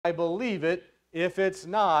I believe it. If it's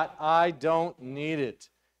not, I don't need it.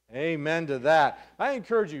 Amen to that. I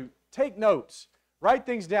encourage you, take notes. Write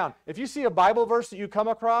things down. If you see a Bible verse that you come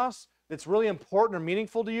across that's really important or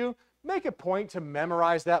meaningful to you, make a point to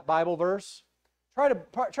memorize that Bible verse. Try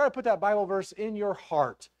to put that Bible verse in your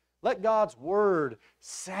heart. Let God's Word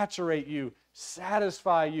saturate you,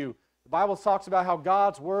 satisfy you. The Bible talks about how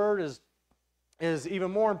God's Word is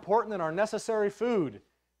even more important than our necessary food.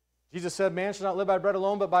 Jesus said, man shall not live by bread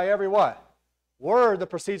alone, but by every what? Word that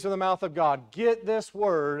proceeds from the mouth of God. Get this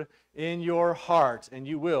Word in your heart, and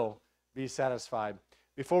you will be satisfied.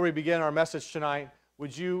 Before we begin our message tonight,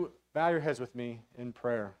 would you bow your heads with me in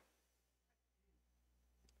prayer?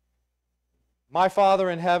 My Father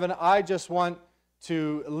in heaven, I just want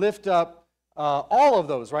to lift up all of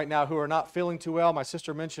those right now who are not feeling too well. My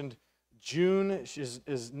sister mentioned June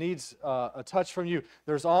needs a touch from you.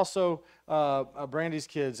 There's also Brandy's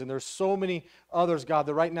kids, and there's so many others, God,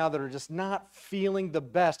 that right now that are just not feeling the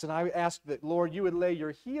best. And I ask that, Lord, you would lay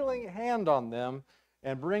your healing hand on them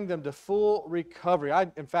and bring them to full recovery.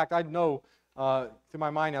 In fact, I know through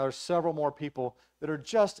my mind now there's several more people that are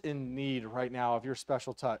just in need right now of your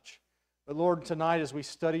special touch. But Lord, tonight as we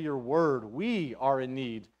study your word, we are in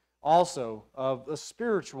need also of a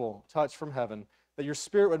spiritual touch from heaven, that your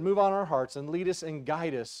Spirit would move on our hearts and lead us and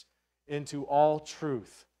guide us into all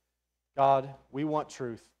truth. God, we want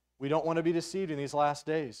truth. We don't want to be deceived in these last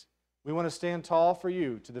days. We want to stand tall for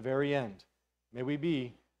you to the very end. May we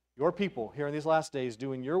be your people here in these last days,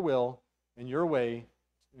 doing your will and your way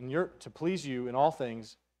and to please you in all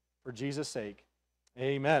things for Jesus' sake.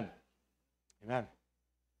 Amen. Amen.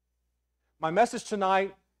 My message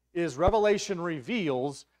tonight is Revelation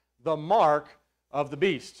reveals the mark of the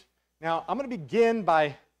beast. Now, I'm going to begin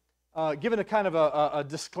by giving a kind of a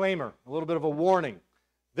disclaimer, a little bit of a warning.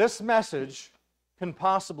 This message can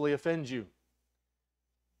possibly offend you.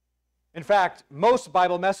 In fact, most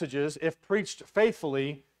Bible messages, if preached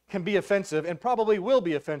faithfully, can be offensive and probably will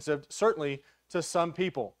be offensive, certainly to some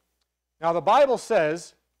people. Now, the Bible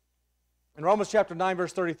says in Romans chapter 9,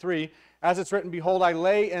 verse 33, as it's written, behold, I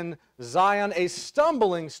lay in Zion a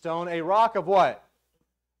stumbling stone, a rock of what?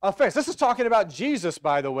 Offense. This is talking about Jesus,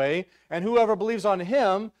 by the way, and whoever believes on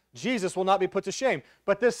him, Jesus will not be put to shame.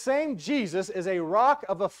 But this same Jesus is a rock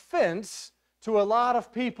of offense to a lot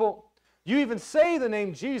of people. You even say the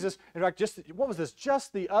name Jesus. In fact, what was this?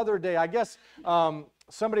 Just the other day, I guess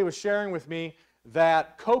somebody was sharing with me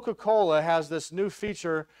that Coca-Cola has this new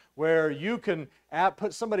feature where you can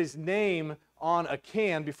put somebody's name on a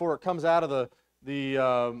can before it comes out of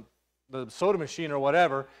the soda machine or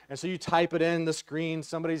whatever, and so you type it in the screen,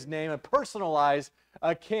 somebody's name, and personalize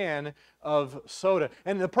a can of soda.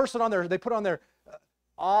 And the person on there, they put on there,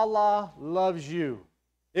 Allah loves you.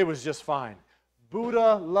 It was just fine.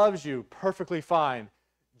 Buddha loves you. Perfectly fine.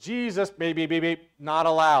 Jesus, not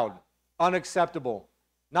allowed. Unacceptable.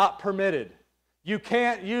 Not permitted. You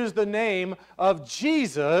can't use the name of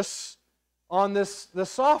Jesus on the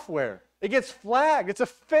software. It gets flagged. It's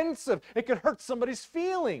offensive. It could hurt somebody's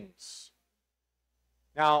feelings.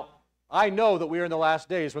 Now, I know that we are in the last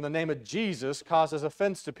days when the name of Jesus causes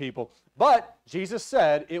offense to people. But Jesus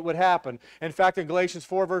said it would happen. In fact, in Galatians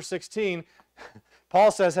 4, verse 16,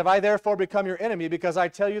 Paul says, have I therefore become your enemy because I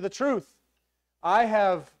tell you the truth? I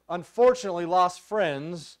have unfortunately lost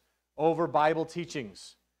friends over Bible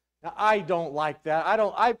teachings. Now, I don't like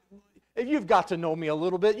that. If you've got to know me a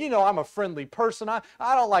little bit, you know I'm a friendly person. I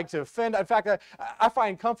don't like to offend. In fact, I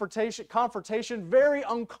find confrontation very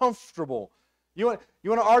uncomfortable. You want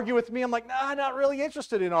to argue with me? I'm like, nah, I'm not really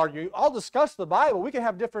interested in arguing. I'll discuss the Bible. We can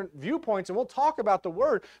have different viewpoints, and we'll talk about the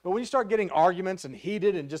Word. But when you start getting arguments and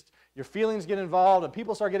heated and just your feelings get involved and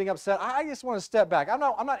people start getting upset, I just want to step back. I'm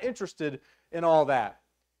not interested in all that.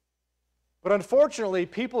 But unfortunately,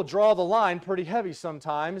 people draw the line pretty heavy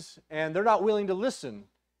sometimes, and they're not willing to listen.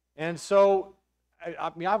 And so,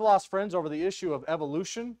 I've lost friends over the issue of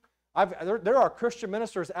evolution. There are Christian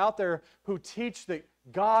ministers out there who teach that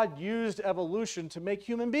God used evolution to make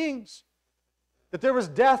human beings. That there was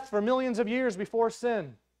death for millions of years before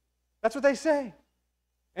sin. That's what they say.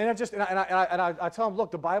 And I tell them,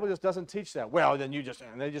 look, the Bible just doesn't teach that. Well, then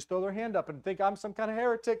and they just throw their hand up and think I'm some kind of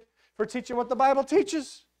heretic for teaching what the Bible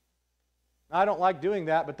teaches. I don't like doing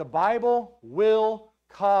that, but the Bible will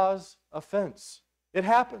cause offense. It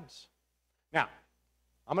happens. Now,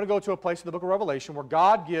 I'm going to go to a place in the book of Revelation where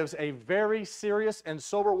God gives a very serious and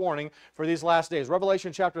sober warning for these last days.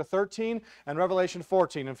 Revelation chapter 13 and Revelation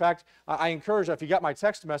 14. In fact, I encourage you, if you got my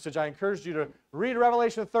text message, I encourage you to read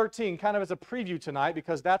Revelation 13 kind of as a preview tonight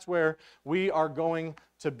because that's where we are going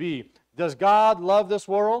to be. Does God love this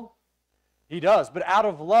world? He does. But out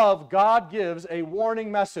of love, God gives a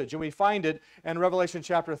warning message. And we find it in Revelation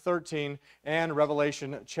chapter 13 and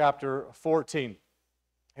Revelation chapter 14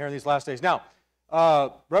 here in these last days. Now,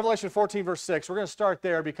 Revelation 14, verse 6, we're going to start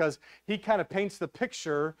there because he kind of paints the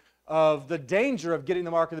picture of the danger of getting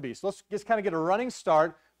the mark of the beast. Let's just kind of get a running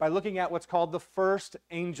start by looking at what's called the first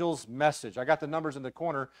angel's message. I got the numbers in the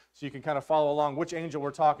corner so you can kind of follow along which angel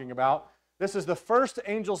we're talking about. This is the first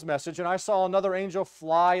angel's message, and I saw another angel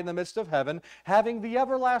fly in the midst of heaven, having the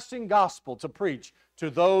everlasting gospel to preach to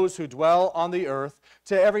those who dwell on the earth,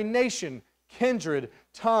 to every nation, kindred,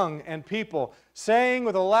 tongue, and people, saying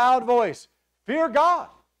with a loud voice, "Fear God,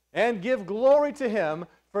 and give glory to him,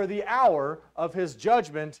 for the hour of his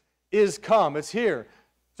judgment is come." It's here.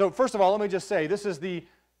 So first of all, let me just say, this is the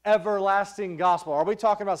everlasting gospel. Are we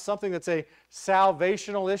talking about something that's a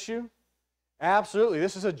salvational issue? Absolutely.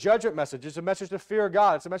 This is a judgment message. It's a message to fear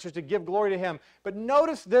God. It's a message to give glory to him. But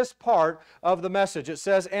notice this part of the message. It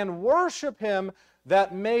says, "And worship him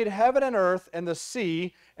that made heaven and earth and the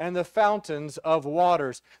sea and the fountains of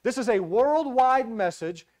waters." This is a worldwide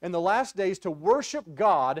message in the last days to worship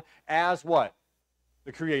God as what?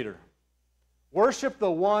 The Creator. Worship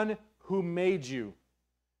the one who made you.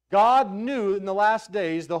 God knew in the last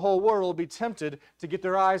days the whole world would be tempted to get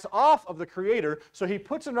their eyes off of the Creator, so he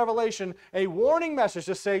puts in Revelation a warning message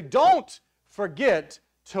to say, don't forget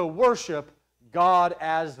to worship God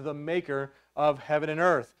as the maker of heaven and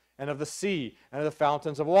earth and of the sea and of the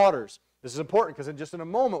fountains of waters. This is important because just in a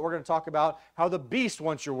moment we're going to talk about how the beast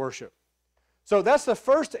wants your worship. So that's the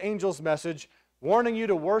first angel's message, warning you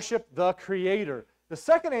to worship the Creator. The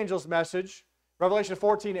second angel's message, Revelation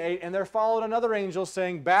 14:8, "And there followed another angel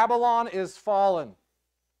saying, Babylon is fallen."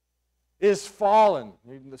 Is fallen.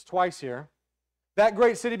 There's twice here. "That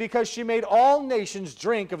great city, because she made all nations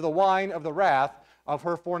drink of the wine of the wrath of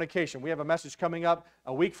her fornication." We have a message coming up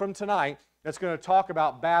a week from tonight that's going to talk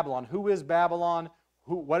about Babylon. Who is Babylon?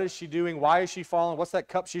 What is she doing? Why is she fallen? What's that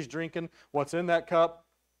cup she's drinking? What's in that cup?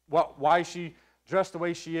 Why is she dressed the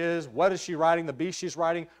way she is? What is she riding? The beast she's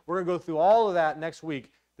riding? We're going to go through all of that next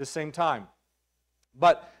week, the same time.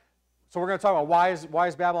 So we're going to talk about why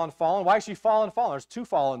is Babylon fallen? Why is she fallen? There's two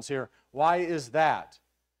fallens here. Why is that?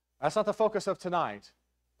 That's not the focus of tonight,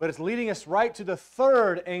 but it's leading us right to the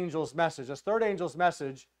third angel's message. This third angel's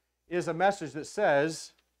message is a message that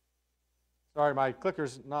says, sorry, my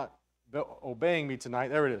clicker's not obeying me tonight.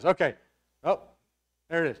 There it is. Okay. Oh,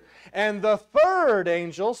 there it is. "And the third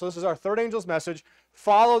angel," so this is our third angel's message,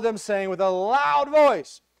 "followed them, saying with a loud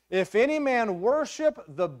voice, If any man worship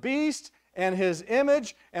the beast and his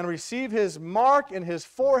image, and receive his mark in his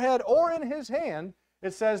forehead or in his hand,"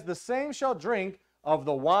 it says, "the same shall drink of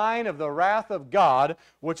the wine of the wrath of God,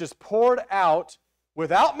 which is poured out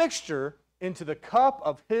without mixture into the cup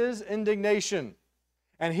of his indignation.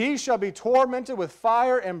 And he shall be tormented with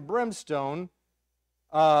fire and brimstone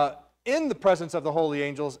in the presence of the holy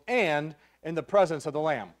angels and in the presence of the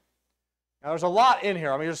Lamb." Now, there's a lot in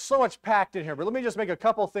here. I mean, there's so much packed in here, but let me just make a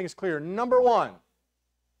couple of things clear. Number one,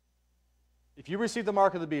 if you receive the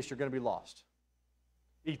mark of the beast, you're going to be lost.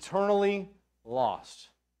 Eternally lost.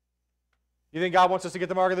 You think God wants us to get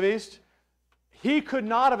the mark of the beast? He could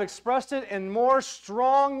not have expressed it in more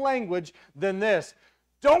strong language than this.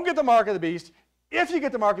 Don't get the mark of the beast. If you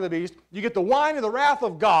get the mark of the beast, you get the wine of the wrath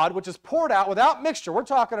of God, which is poured out without mixture. We're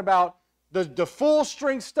talking about the full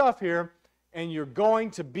strength stuff here, and you're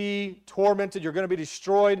going to be tormented. You're going to be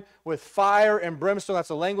destroyed with fire and brimstone. That's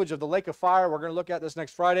the language of the lake of fire. We're going to look at this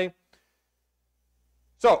next Friday.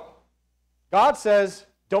 So, God says,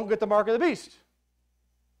 don't get the mark of the beast.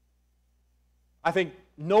 I think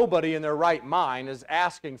nobody in their right mind is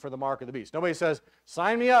asking for the mark of the beast. Nobody says,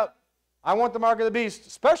 sign me up. I want the mark of the beast,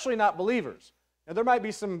 especially not believers. Now, there might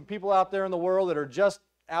be some people out there in the world that are just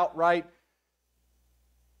outright,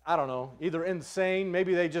 I don't know, either insane,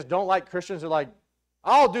 maybe they just don't like Christians. They're like,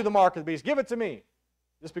 I'll do the mark of the beast. Give it to me.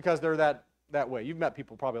 Just because they're that way. You've met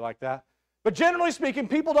people probably like that. But generally speaking,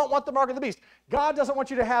 people don't want the mark of the beast. God doesn't want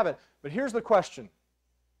you to have it. But here's the question.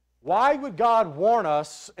 Why would God warn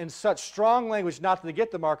us in such strong language not to get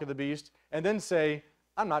the mark of the beast and then say,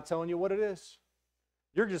 I'm not telling you what it is?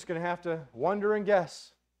 You're just going to have to wonder and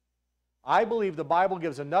guess. I believe the Bible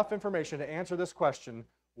gives enough information to answer this question.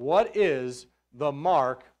 What is the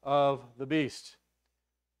mark of the beast?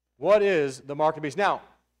 What is the mark of the beast? Now,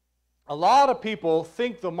 a lot of people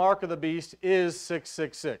think the mark of the beast is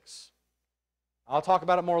 666. I'll talk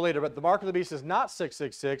about it more later, but the mark of the beast is not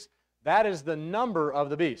 666. That is the number of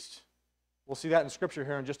the beast. We'll see that in Scripture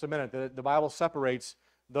here in just a minute. The Bible separates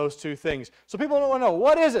those two things. So people don't want to know,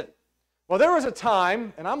 what is it? Well, there was a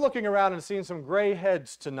time, and I'm looking around and seeing some gray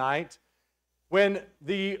heads tonight, when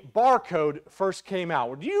the barcode first came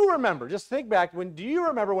out. Do you remember, just think back, do you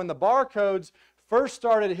remember when the barcodes first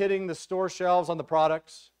started hitting the store shelves on the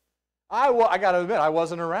products? I got to admit, I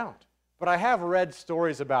wasn't around, but I have read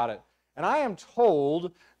stories about it. And I am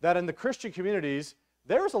told that in the Christian communities,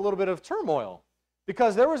 there was a little bit of turmoil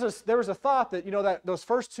because there was a thought that, that those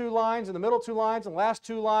first two lines and the middle two lines and last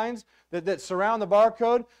two lines that surround the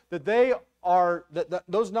barcode, that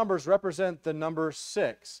those numbers represent the number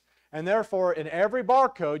 6. And therefore, in every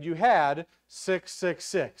barcode, you had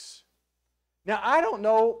 666. Now, I don't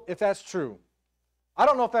know if that's true. I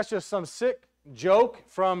don't know if that's just some sick joke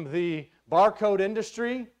from the barcode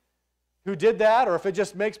industry who did that, or if it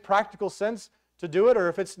just makes practical sense to do it, or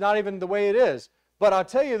if it's not even the way it is. But I'll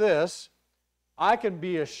tell you this, I can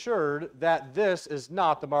be assured that this is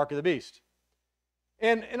not the mark of the beast.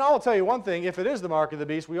 And I'll tell you one thing, if it is the mark of the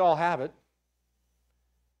beast, we all have it.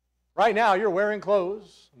 Right now, you're wearing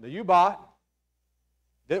clothes that you bought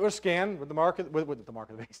that were scanned with the mark of the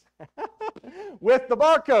beast, with the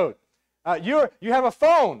barcode. You have a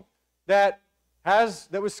phone that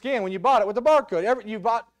was scanned when you bought it with the barcode.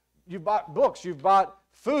 You bought books, you've bought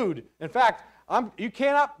food. In fact, you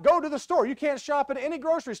cannot go to the store. You can't shop at any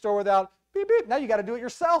grocery store without beep beep. Now you got to do it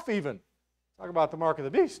yourself even. Talk about the mark of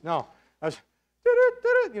the beast. No. You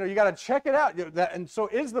got to check it out. And so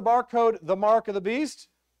is the barcode the mark of the beast?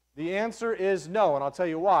 The answer is no, and I'll tell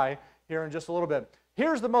you why here in just a little bit.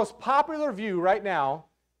 Here's the most popular view right now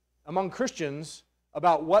among Christians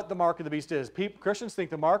about what the mark of the beast is. Christians think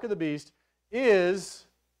the mark of the beast is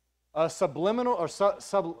a subliminal, or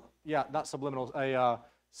not subliminal, a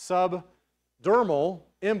subdermal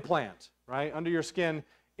implant, right, under your skin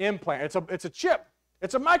implant. It's a chip.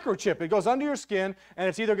 It's a microchip. It goes under your skin, and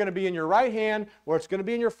it's either going to be in your right hand or it's going to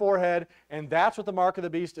be in your forehead, and that's what the mark of the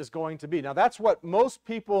beast is going to be. Now, that's what most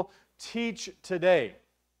people teach today,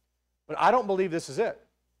 but I don't believe this is it.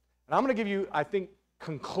 And I'm going to give you, I think,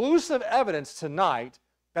 conclusive evidence tonight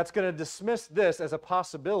that's going to dismiss this as a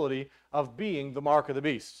possibility of being the mark of the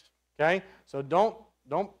beast. Okay? So don't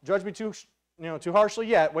judge me too harshly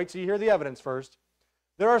yet. Wait till you hear the evidence first.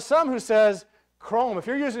 There are some who says, Chrome, if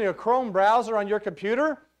you're using a Chrome browser on your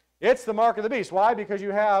computer, it's the mark of the beast. Why? Because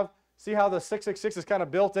see how the 666 is kind of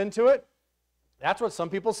built into it? That's what some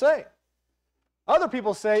people say. Other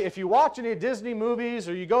people say if you watch any Disney movies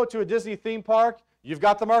or you go to a Disney theme park, you've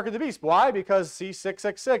got the mark of the beast. Why? Because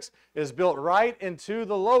C666 is built right into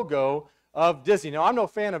the logo of Disney. Now, I'm no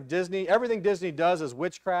fan of Disney. Everything Disney does is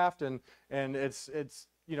witchcraft, and it's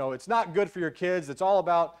not good for your kids. It's all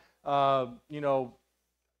about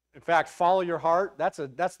in fact, follow your heart. That's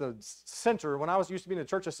the center. When I used to be in the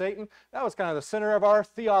Church of Satan, that was kind of the center of our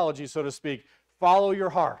theology, so to speak. Follow your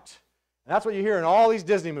heart. And that's what you hear in all these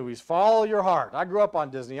Disney movies. Follow your heart. I grew up on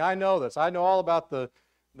Disney. I know this. I know all about the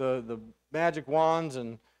magic wands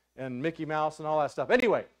and Mickey Mouse and all that stuff.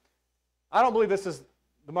 Anyway, I don't believe this is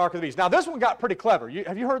the mark of the beast. Now, this one got pretty clever.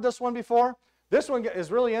 Have you heard this one before? This one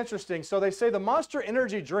is really interesting. So they say the Monster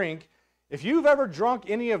Energy drink, if you've ever drunk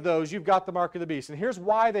any of those, you've got the mark of the beast. And here's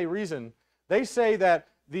why they reason. They say that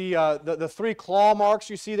the 3 claw marks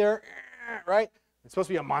you see there, right? It's supposed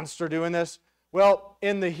to be a monster doing this. Well,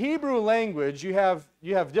 in the Hebrew language, you have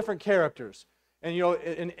different characters. And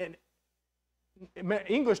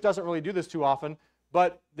English doesn't really do this too often,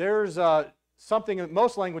 but there's something that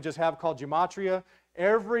most languages have called gematria.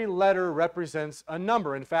 Every letter represents a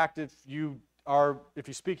number. In fact, if you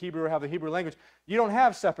speak Hebrew or have the Hebrew language, you don't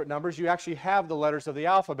have separate numbers. You actually have the letters of the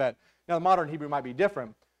alphabet. Now, the modern Hebrew might be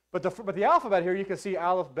different. But the alphabet here, you can see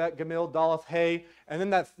Aleph, Bet, Gamil, Daleth, Hey, and then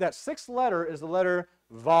that 6th letter is the letter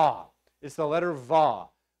Va. It's the letter Va.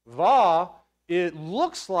 Va, it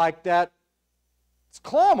looks like that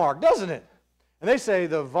claw mark, doesn't it? And they say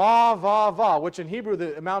the Va, Va, Va, which in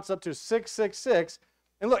Hebrew amounts up to 666.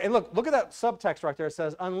 And look at that subtext right there. It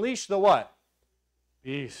says, unleash the what?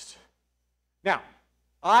 Beast. Now,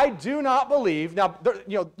 I do not believe,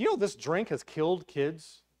 this drink has killed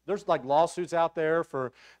kids. There's like lawsuits out there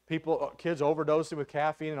for kids overdosing with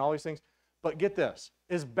caffeine and all these things. But get this,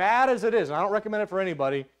 as bad as it is, and I don't recommend it for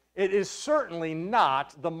anybody, it is certainly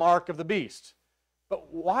not the mark of the beast.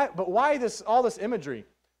 But why all this imagery?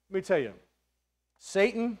 Let me tell you,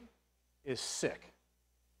 Satan is sick.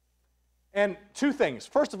 And 2 things.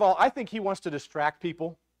 First of all, I think he wants to distract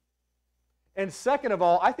people. And second of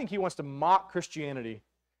all, I think he wants to mock Christianity.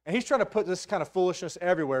 And he's trying to put this kind of foolishness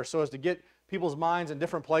everywhere so as to get people's minds in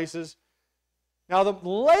different places. Now, the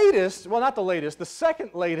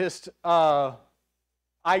second latest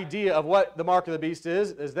idea of what the mark of the beast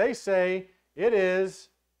is they say it is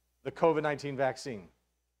the COVID-19 vaccine.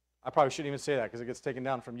 I probably shouldn't even say that because it gets taken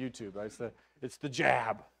down from YouTube. Right? It's the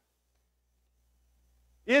jab.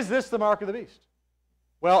 Is this the mark of the beast?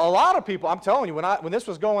 Well, a lot of people, I'm telling you, when this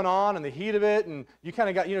was going on and the heat of it, and you kind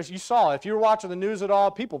of got, you saw, if you were watching the news at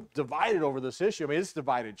all, people divided over this issue. I mean, it's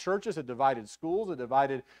divided churches, it divided schools, it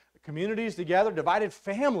divided communities together, divided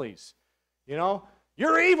families.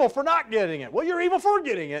 You're evil for not getting it. Well, you're evil for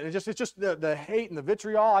getting it. It's just the hate and the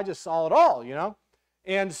vitriol. I just saw it all,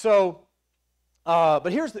 And so,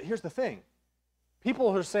 but here's the thing.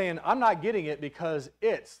 People are saying, I'm not getting it because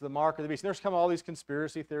it's the mark of the beast. And there's come all these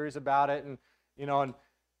conspiracy theories about it,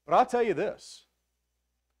 but I'll tell you this.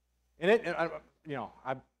 I'm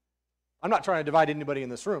not trying to divide anybody in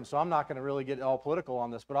this room, so I'm not going to really get all political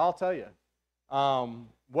on this, but I'll tell you,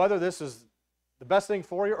 whether this is the best thing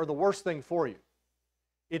for you or the worst thing for you,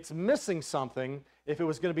 it's missing something if it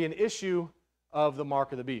was going to be an issue of the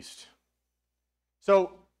mark of the beast.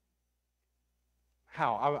 So,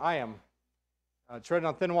 I am treading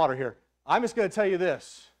on thin water here. I'm just going to tell you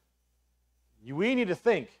this. We need to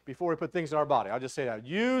think before we put things in our body. I'll just say that.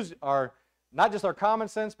 Use not just our common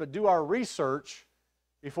sense, but do our research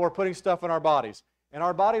before putting stuff in our bodies. And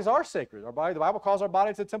our bodies are sacred. The Bible calls our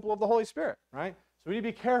bodies the temple of the Holy Spirit, right? So we need to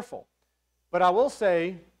be careful. But I will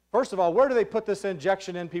say, first of all, where do they put this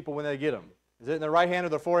injection in people when they get them? Is it in their right hand or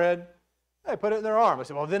their forehead? They put it in their arm. I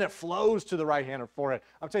say, well, then it flows to the right hand or forehead.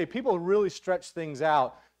 I'm telling you, people really stretch things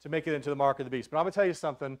out to make it into the mark of the beast. But I'm going to tell you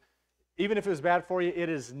something. Even if it was bad for you, it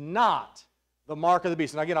is not the mark of the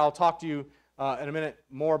beast. And again, I'll talk to you in a minute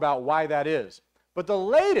more about why that is. But the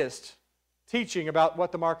latest teaching about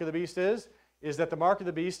what the mark of the beast is that the mark of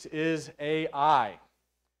the beast is AI.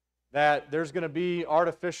 That there's going to be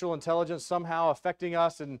artificial intelligence somehow affecting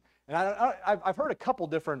us. And I've heard a couple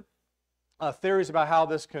different theories about how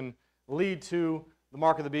this can lead to the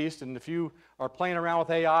mark of the beast. And if you are playing around with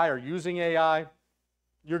AI or using AI,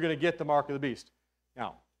 you're going to get the mark of the beast.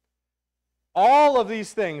 Now, all of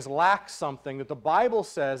these things lack something that the Bible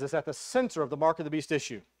says is at the center of the mark of the beast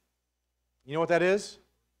issue. You know what that is?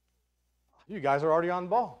 You guys are already on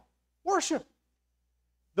ball. Worship.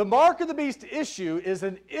 The mark of the beast issue is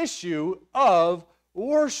an issue of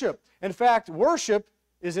worship. In fact, worship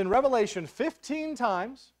is in Revelation 15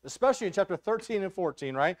 times, especially in chapter 13 and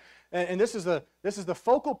 14, right? And this is the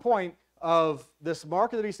focal point of this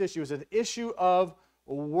mark of the beast issue, is an issue of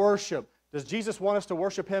worship. Does Jesus want us to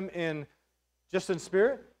worship Him just in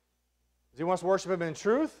spirit? Does He want us to worship Him in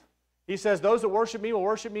truth? He says, those that worship Me will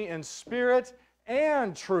worship Me in spirit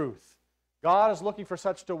and truth. God is looking for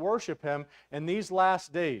such to worship Him in these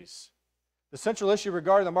last days. The central issue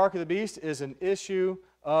regarding the mark of the beast is an issue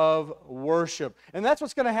of worship. And that's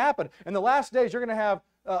what's going to happen. In the last days, you're going to have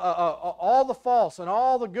all the false and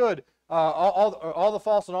all the good, all the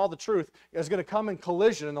false and all the truth is going to come in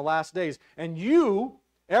collision in the last days. And you,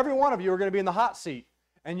 every one of you, are going to be in the hot seat.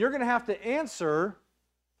 And you're going to have to answer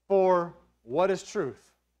for what is truth.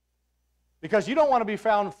 Because you don't want to be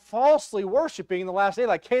found falsely worshiping in the last day,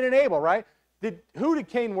 like Cain and Abel, right? Who did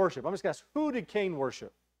Cain worship? I'm just going to ask, who did Cain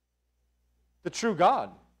worship? The true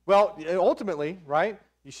God. Well, ultimately, right?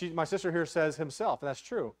 My sister here says himself, and that's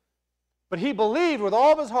true. But he believed with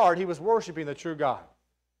all of his heart he was worshiping the true God.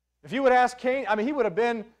 If you would ask Cain, he would have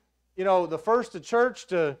been, the first at church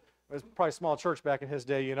to, it was probably a small church back in his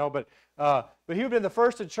day, but he would have been the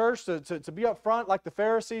first at church to be up front like the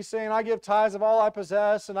Pharisees, saying, I give tithes of all I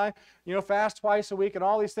possess, and I, fast twice a week, and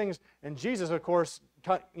all these things. And Jesus, of course,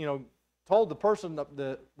 told the person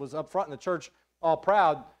that was up front in the church, all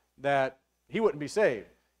proud, that he wouldn't be saved.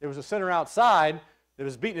 There was a sinner outside that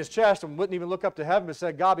was beating his chest and wouldn't even look up to heaven and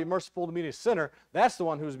said, God, be merciful to me, a sinner. That's the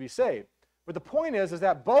one who was to be saved. But the point is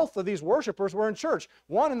that both of these worshipers were in church.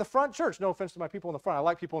 One in the front church. No offense to my people in the front. I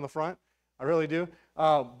like people in the front. I really do.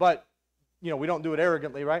 But, we don't do it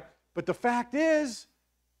arrogantly, right? But the fact is,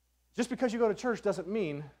 just because you go to church doesn't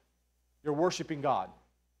mean you're worshiping God.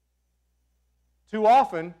 Too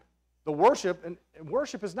often, the worship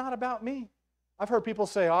is not about me. I've heard people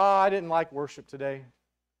say, I didn't like worship today.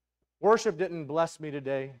 Worship didn't bless me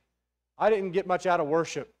today. I didn't get much out of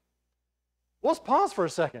worship. Well, let's pause for a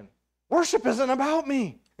second. Worship isn't about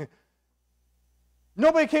me.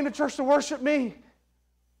 Nobody came to church to worship me.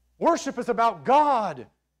 Worship is about God.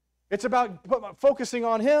 It's about focusing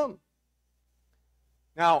on Him.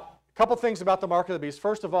 Now, a couple things about the mark of the beast.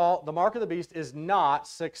 First of all, the mark of the beast is not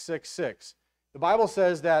 666. The Bible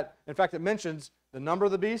says that, in fact, it mentions the number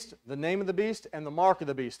of the beast, the name of the beast, and the mark of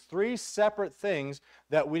the beast. 3 separate things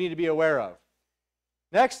that we need to be aware of.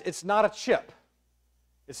 Next, it's not a chip.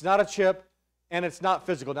 It's not a chip, and it's not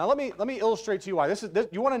physical. Now, let me illustrate to you why.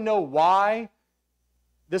 You want to know why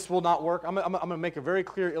this will not work? I'm going to make a very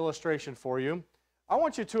clear illustration for you. I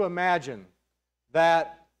want you to imagine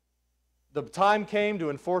that the time came to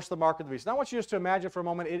enforce the mark of the beast. And I want you just to imagine for a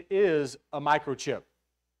moment it is a microchip.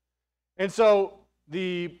 And so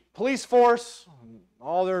the police force,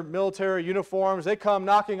 all their military uniforms, they come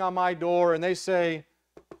knocking on my door and they say,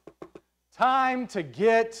 time to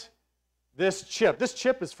get this chip. This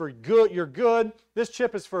chip is for good, your good. This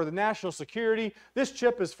chip is for the national security. This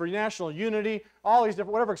chip is for national unity. All these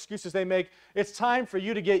different, whatever excuses they make, it's time for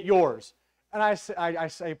you to get yours. And I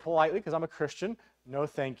say politely, because I'm a Christian, no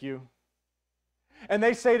thank you. And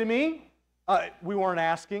they say to me, we weren't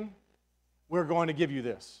asking. We're going to give you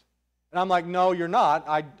this. And I'm like, no, you're not.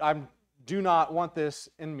 I do not want this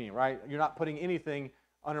in me, right? You're not putting anything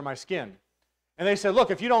under my skin. And they said,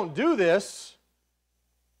 look, if you don't do this,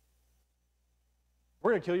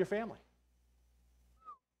 we're going to kill your family.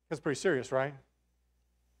 That's pretty serious, right?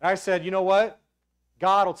 And I said, you know what?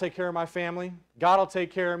 God will take care of my family. God will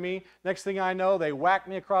take care of me. Next thing I know, they whack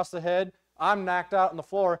me across the head. I'm knocked out on the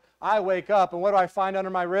floor. I wake up, and what do I find under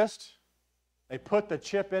my wrist? They put the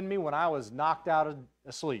chip in me when I was knocked out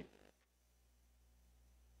asleep.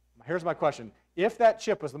 Here's my question. If that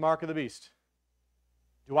chip was the mark of the beast,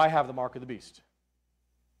 do I have the mark of the beast?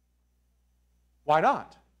 Why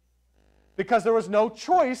not? Because there was no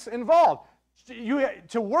choice involved.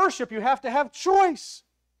 To worship, you have to have choice.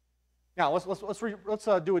 Now, let's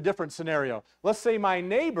do a different scenario. Let's say my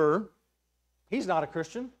neighbor, he's not a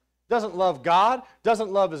Christian, doesn't love God,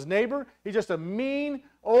 doesn't love his neighbor. He's just a mean,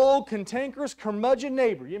 old, cantankerous, curmudgeon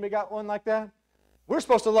neighbor. You maybe got one like that? We're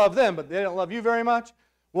supposed to love them, but they don't love you very much.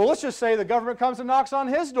 Well, let's just say the government comes and knocks on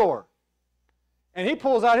his door. And he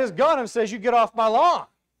pulls out his gun and says, you get off my lawn.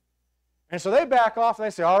 And so they back off and they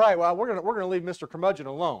say, all right, well, we're going to leave Mr. Curmudgeon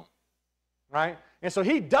alone. Right? And so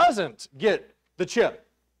he doesn't get the chip.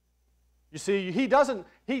 You see, he doesn't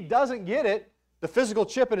get it, the physical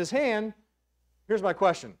chip in his hand. Here's my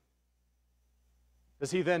question.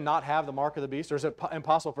 Does he then not have the mark of the beast, or is it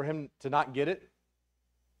impossible for him to not get it?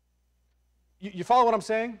 You follow what I'm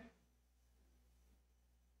saying?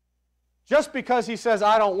 Just because he says,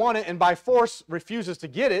 I don't want it, and by force refuses to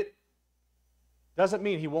get it, doesn't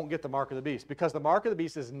mean he won't get the mark of the beast, because the mark of the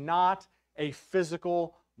beast is not a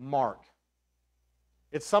physical mark.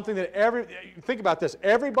 It's something that think about this,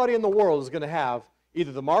 everybody in the world is going to have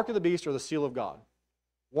either the mark of the beast or the seal of God.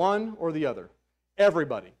 One or the other.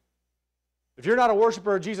 Everybody. If you're not a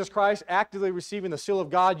worshiper of Jesus Christ, actively receiving the seal of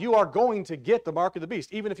God, you are going to get the mark of the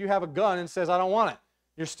beast. Even if you have a gun and says, I don't want it,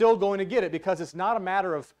 you're still going to get it, because it's not a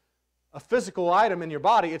matter of a physical item in your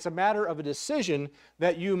body. It's a matter of a decision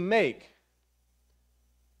that you make.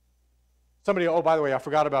 Somebody, oh, by the way, I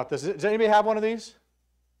forgot about this. Does anybody have one of these?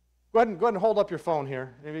 Go ahead and hold up your phone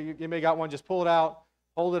here. Anybody got one? Just pull it out,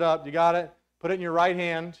 hold it up. You got it? Put it in your right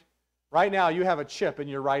hand. Right now, you have a chip in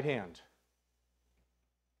your right hand.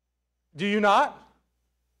 Do you not?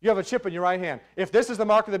 You have a chip in your right hand. If this is the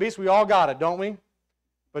mark of the beast, we all got it, don't we?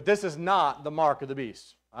 But this is not the mark of the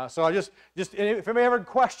beast. So I just if anybody ever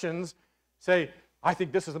questions, say, I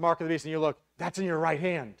think this is the mark of the beast, and you look, that's in your right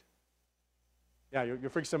hand. Yeah, you'll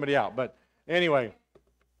freak somebody out. But anyway,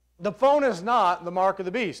 the phone is not the mark of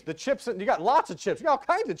the beast. The chips, you got lots of chips. You got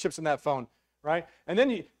all kinds of chips in that phone, right? And then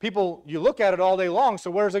you look at it all day long,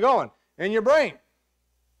 so where's it going? In your brain.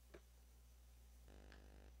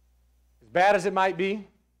 As bad as it might be,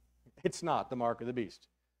 it's not the mark of the beast.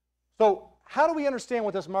 So how do we understand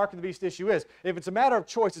what this mark of the beast issue is? If it's a matter of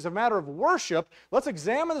choice, it's a matter of worship, let's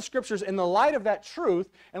examine the Scriptures in the light of that truth,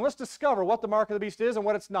 and let's discover what the mark of the beast is and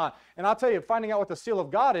what it's not. And I'll tell you, finding out what the seal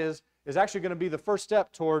of God is actually going to be the first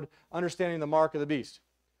step toward understanding the mark of the beast.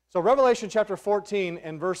 So Revelation chapter 14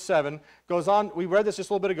 and verse 7 goes on. We read this just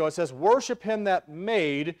a little bit ago. It says, worship him that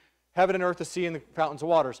made heaven and earth, the sea, and the fountains of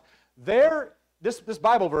waters. This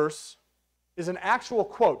Bible verse is an actual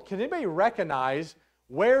quote. Can anybody recognize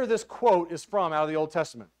where this quote is from out of the Old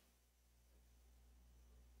Testament?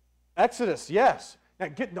 Exodus, yes.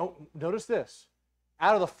 Now notice this.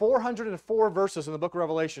 Out of the 404 verses in the book of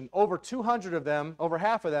Revelation, over 200 of them, over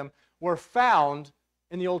half of them, were found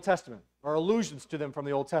in the Old Testament, or allusions to them from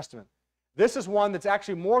the Old Testament. This is one that's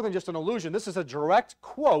actually more than just an allusion. This is a direct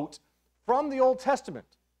quote from the Old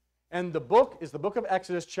Testament. And the book is the book of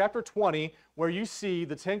Exodus, chapter 20, where you see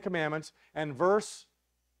the Ten Commandments, and verse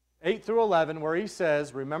 8 through 11, where he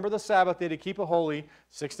says, remember the Sabbath day to keep it holy.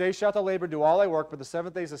 6 days shalt thou labor, do all thy work, but the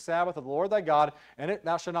seventh day is the Sabbath of the Lord thy God, and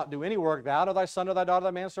thou shalt not do any work, thou, nor thy son, nor thy daughter,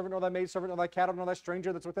 thy manservant, nor thy maidservant, nor thy cattle, nor thy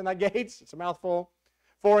stranger that's within thy gates. It's a mouthful.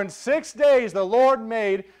 For in 6 days the Lord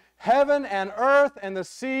made heaven and earth and the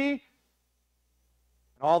sea, and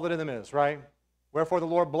all that in them is, right? Wherefore the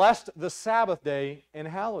Lord blessed the Sabbath day and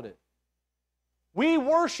hallowed it. We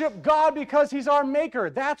worship God because He's our maker.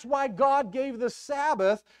 That's why God gave the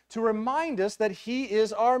Sabbath, to remind us that He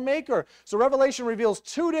is our maker. So Revelation reveals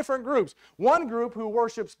two different groups. One group who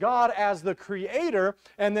worships God as the creator,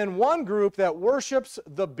 and then one group that worships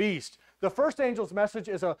the beast. The first angel's message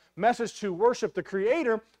is a message to worship the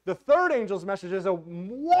creator. The third angel's message is a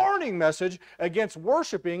warning message against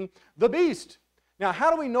worshiping the beast. Now,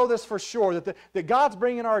 how do we know this for sure, that God's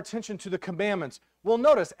bringing our attention to the commandments? Well,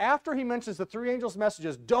 notice, after He mentions the three angels'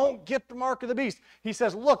 messages, don't get the mark of the beast, He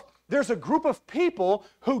says, look, there's a group of people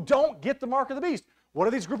who don't get the mark of the beast. What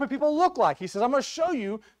do these group of people look like? He says, I'm going to show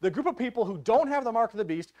you the group of people who don't have the mark of the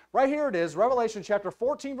beast. Right here it is, Revelation chapter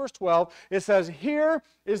 14, verse 12. It says, here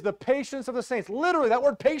is the patience of the saints. Literally, that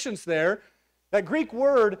word patience there, that Greek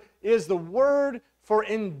word is the word for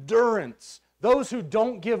endurance. Those who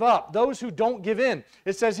don't give up, those who don't give in.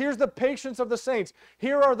 It says, here's the patience of the saints.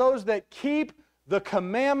 Here are those that keep the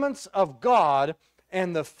commandments of God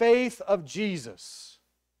and the faith of Jesus.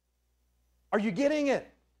 Are you getting it?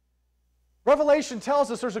 Revelation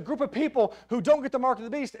tells us there's a group of people who don't get the mark of the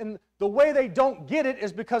beast, and the way they don't get it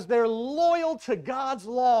is because they're loyal to God's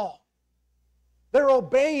law. They're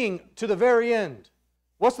obeying to the very end.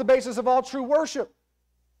 What's the basis of all true worship?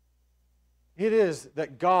 It is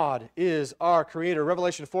that God is our Creator.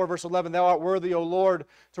 Revelation 4, verse 11, Thou art worthy, O Lord,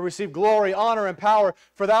 to receive glory, honor, and power,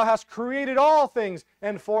 for Thou hast created all things,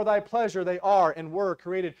 and for Thy pleasure they are and were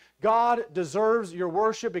created. God deserves your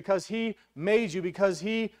worship because He made you, because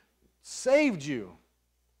He saved you.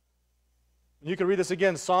 You can read this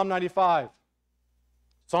again, Psalm 95,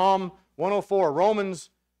 Psalm 104, Romans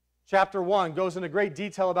chapter 1 goes into great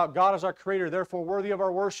detail about God as our Creator, therefore worthy of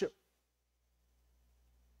our worship.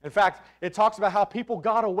 In fact, it talks about how people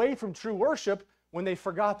got away from true worship when they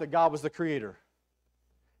forgot that God was the Creator.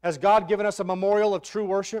 Has God given us a memorial of true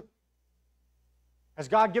worship? Has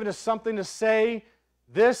God given us something to say,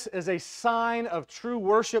 this is a sign of true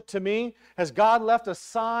worship to me? Has God left a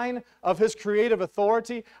sign of His creative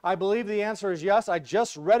authority? I believe the answer is yes. I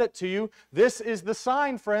just read it to you. This is the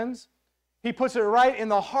sign, friends. He puts it right in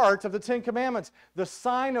the heart of the Ten Commandments. The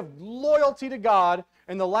sign of loyalty to God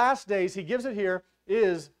in the last days, He gives it here,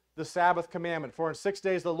 is the Sabbath commandment. For in 6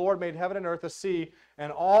 days the Lord made heaven and earth, the sea,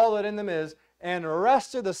 and all that in them is, and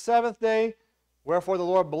rested the seventh day. Wherefore the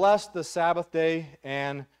Lord blessed the Sabbath day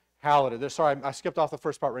and hallowed it. Sorry, I skipped off the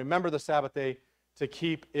first part. Remember the Sabbath day to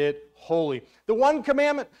keep it holy. The one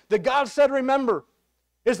commandment that God said remember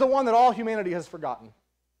is the one that all humanity has forgotten.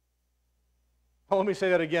 Oh, let me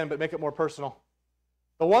say that again, but make it more personal.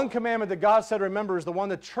 The one commandment that God said remember is the one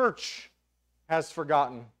the church has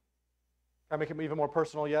forgotten. Can I make it even more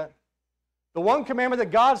personal yet? The one commandment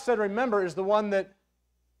that God said remember is the one that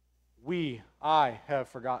I have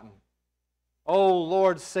forgotten. Oh,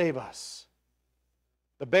 Lord, save us.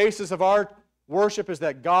 The basis of our worship is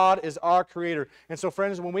that God is our Creator. And so,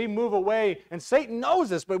 friends, when we move away, and Satan knows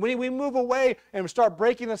this, but when we move away and start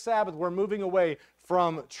breaking the Sabbath, we're moving away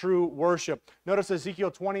from true worship. Notice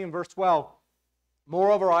Ezekiel 20 and verse 12.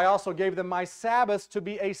 Moreover, I also gave them my Sabbaths to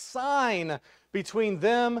be a sign between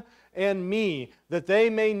them and me, that they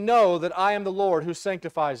may know that I am the Lord who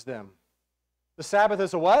sanctifies them. The Sabbath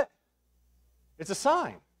is a what? It's a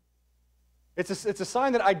sign. It's a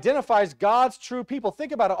sign that identifies God's true people.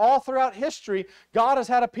 Think about it. All throughout history, God has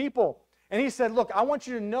had a people. And He said, look, I want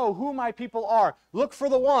you to know who my people are. Look for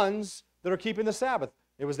the ones that are keeping the Sabbath.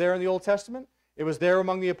 It was there in the Old Testament. It was there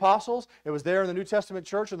among the apostles. It was there in the New Testament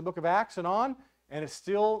church in the book of Acts and on. And it's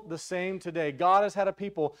still the same today. God has had a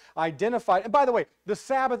people identified. And by the way, the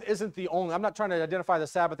Sabbath isn't the only. I'm not trying to identify the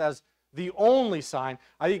Sabbath as the only sign.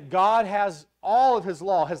 I think God has all of His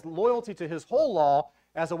law, has loyalty to His whole law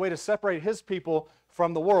as a way to separate His people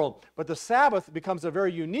from the world. But the Sabbath becomes a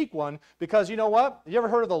very unique one because you know what? You ever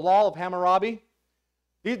heard of the law of Hammurabi?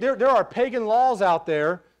 There are pagan laws out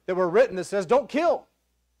there that were written that says don't kill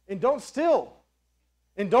and don't steal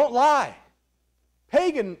and don't lie.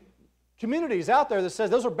 Pagan communities out there that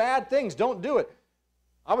says those are bad things, don't do it.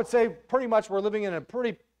 I would say pretty much we're living in a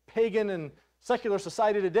pretty pagan and secular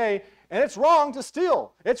society today, and it's wrong to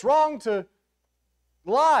steal. It's wrong to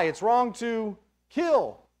lie. It's wrong to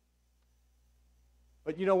kill.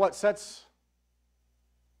 But you know what sets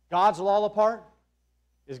God's law apart?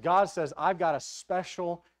 Is God says, I've got a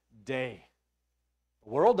special day. The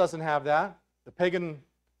world doesn't have that. The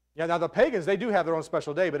pagans, they do have their own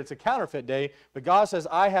special day, but it's a counterfeit day. But God says,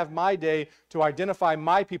 I have my day to identify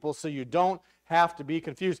my people so you don't have to be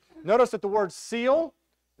confused. Notice that the word seal,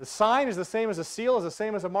 the sign is the same as a seal, is the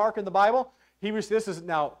same as a mark in the Bible. He's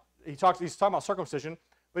talking about circumcision,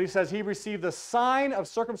 but he says he received the sign of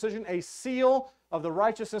circumcision, a seal of the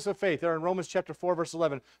righteousness of faith. There in Romans chapter 4, verse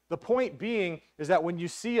 11. The point being is that when you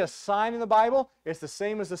see a sign in the Bible, it's the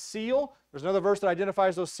same as a seal. There's another verse that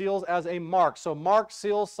identifies those seals as a mark. So mark,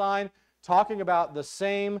 seal, sign, talking about the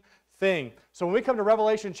same thing. So when we come to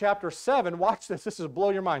Revelation chapter 7, watch this. This will blow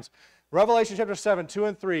your minds. Revelation chapter 7, 2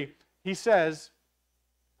 and 3, he says,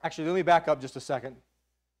 actually, let me back up just a second.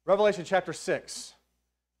 Revelation chapter 6.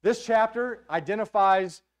 This chapter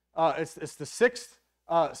identifies, it's the sixth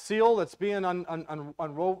seal that's being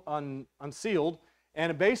unsealed.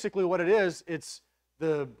 And basically what it is, it's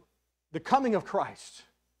the coming of Christ,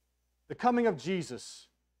 the coming of Jesus.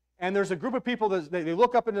 And there's a group of people that they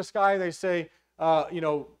look up in the sky and they say,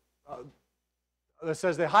 it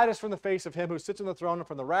says, they hide us from the face of him who sits on the throne and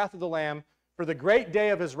from the wrath of the Lamb. For the great day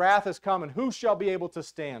of his wrath has come, and who shall be able to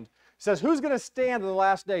stand? It says, who's going to stand in the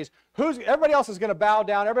last days? Everybody else is going to bow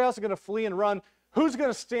down. Everybody else is going to flee and run. Who's going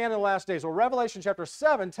to stand in the last days? Well, Revelation chapter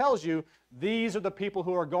 7 tells you these are the people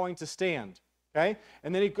who are going to stand. Okay?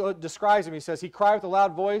 And then he describes them. He says, he cried with a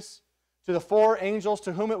loud voice to the four angels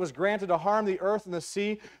to whom it was granted to harm the earth and the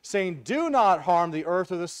sea, saying, do not harm the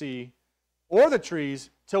earth or the sea or the trees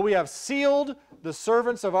till we have sealed the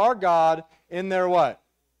servants of our God in their what?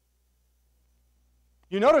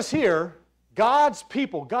 You notice here, God's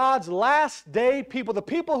people, God's last day people, the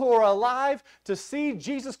people who are alive to see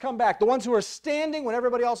Jesus come back, the ones who are standing when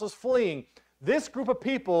everybody else is fleeing, this group of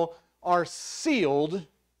people are sealed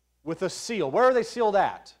with a seal. Where are they sealed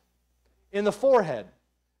at? In the forehead.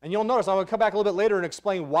 And you'll notice, I'm going to come back a little bit later and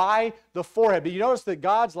explain why the forehead. But you notice that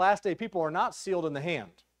God's last day people are not sealed in the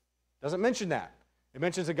hand. It doesn't mention that. It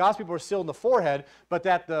mentions that God's people are sealed in the forehead, but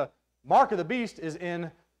that the mark of the beast is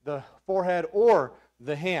in the forehead or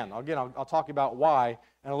the hand. Again, I'll talk about why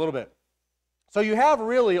in a little bit. So you have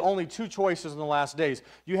really only two choices in the last days.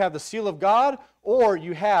 You have the seal of God, or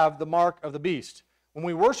you have the mark of the beast. When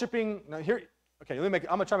we're worshiping, now here, okay, I'm going to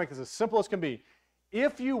try to make this as simple as can be.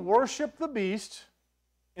 If you worship the beast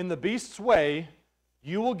in the beast's way,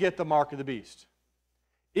 you will get the mark of the beast.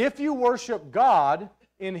 If you worship God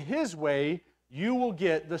in his way, you will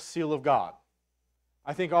get the seal of God.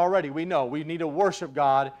 I think already we know we need to worship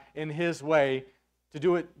God in his way, to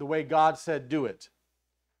do it the way God said do it.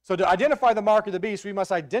 So to identify the mark of the beast, we must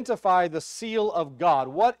identify the seal of God.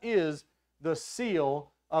 What is the seal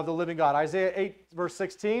of the living God? Isaiah 8, verse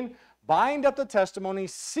 16, bind up the testimony,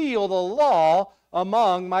 seal the law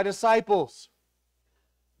among my disciples.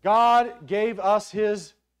 God gave us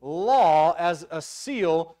his law as a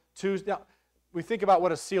seal to... Now, we think about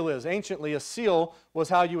what a seal is. Anciently, a seal was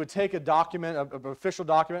how you would take a document, an official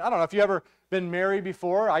document. I don't know if you've ever been married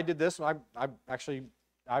before. I did this. I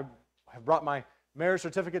have brought my marriage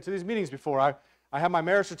certificate to these meetings before. I have my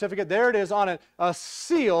marriage certificate. There it is on it, a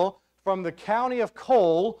seal from the county of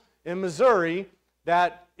Cole in Missouri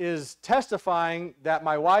that is testifying that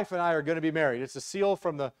my wife and I are going to be married. It's a seal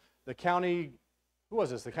from the county, who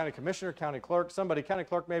was this? The county commissioner, county clerk, somebody, county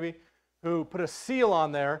clerk maybe, who put a seal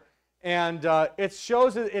on there. And it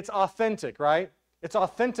shows that it's authentic, right? It's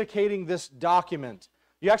authenticating this document.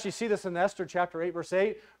 You actually see this in Esther chapter 8, verse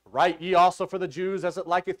 8. Write ye also for the Jews as it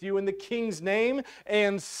liketh you in the king's name,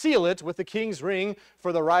 and seal it with the king's ring,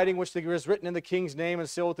 for the writing which is written in the king's name and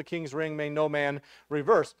sealed with the king's ring may no man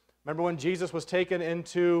reverse. Remember when Jesus was taken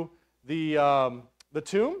into the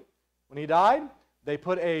tomb? When he died, they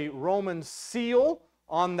put a Roman seal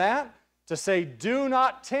on that to say, do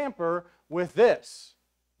not tamper with this.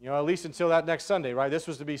 You know, at least until that next Sunday, right? This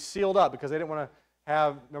was to be sealed up because they didn't want to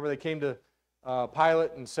have, remember they came to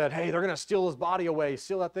Pilate and said, hey, they're going to steal his body away,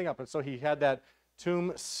 seal that thing up. And so he had that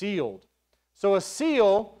tomb sealed. So a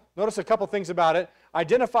seal, notice a couple things about it,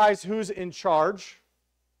 identifies who's in charge.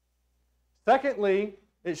 Secondly,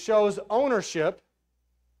 it shows ownership.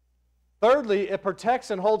 Thirdly, it protects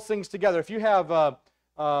and holds things together. If you have a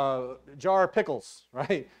jar of pickles,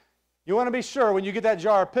 right? You want to be sure when you get that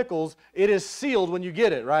jar of pickles, it is sealed when you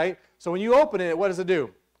get it, right? So when you open it, what does it do?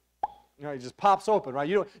 You know, it just pops open, right?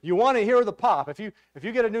 You want to hear the pop. If you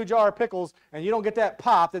get a new jar of pickles and you don't get that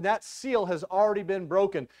pop, then that seal has already been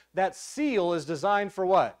broken. That seal is designed for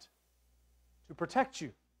what? To protect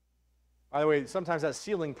you. By the way, sometimes that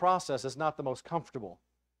sealing process is not the most comfortable.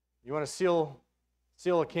 You want to seal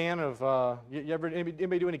a can of,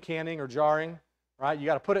 anybody do any canning or jarring, right? You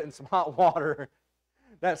got to put it in some hot water.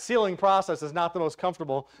 That sealing process is not the most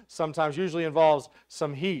comfortable. Sometimes usually involves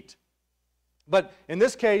some heat. But in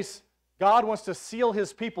this case, God wants to seal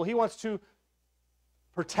his people. He wants to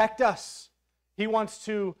protect us. He wants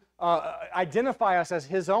to identify us as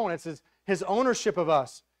his own. It's his ownership of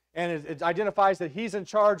us. And it identifies that he's in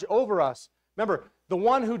charge over us. Remember, the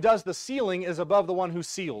one who does the sealing is above the one who's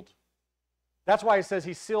sealed. That's why he says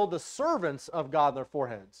he sealed the servants of God in their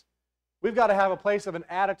foreheads. We've got to have a place of an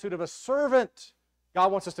attitude of a servant. God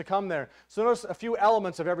wants us to come there. So notice a few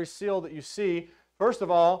elements of every seal that you see. First of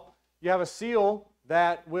all, you have a seal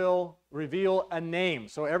that will reveal a name.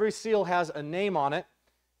 So every seal has a name on it.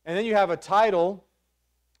 And then you have a title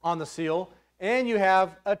on the seal. And you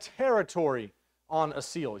have a territory on a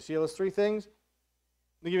seal. You see those three things?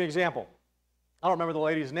 Let me give you an example. I don't remember the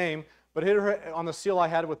lady's name, but on the seal I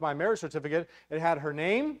had with my marriage certificate, it had her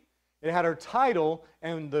name, it had her title,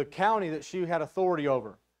 and the county that she had authority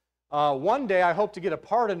over. One day I hope to get a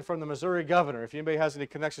pardon from the Missouri governor. If anybody has any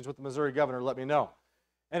connections with the Missouri governor, let me know.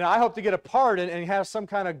 And I hope to get a pardon and have some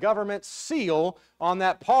kind of government seal on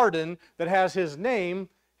that pardon that has his name,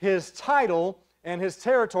 his title, and his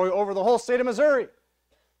territory over the whole state of Missouri.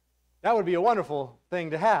 That would be a wonderful thing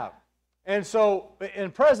to have. And so,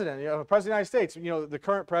 President of the United States, the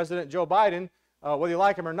current president, Joe Biden, whether you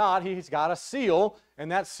like him or not, he's got a seal,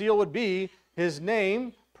 and that seal would be his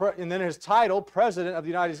name, and then his title, President of the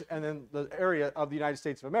United States, and then the area of the United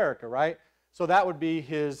States of America, right? So that would be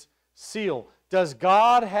his seal. Does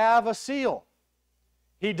God have a seal?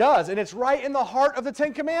 He does, and it's right in the heart of the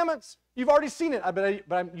Ten Commandments. You've already seen it,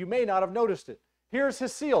 but you may not have noticed it. Here's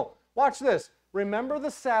his seal. Watch this. Remember the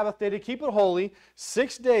Sabbath day to keep it holy.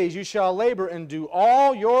 6 days you shall labor and do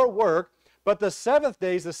all your work, but the seventh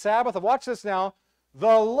day is the Sabbath of, watch this now,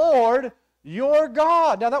 the Lord your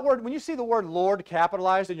God. Now that word, when you see the word Lord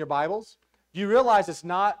capitalized in your Bibles, do you realize it's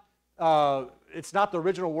not the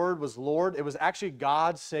original word was Lord. It was actually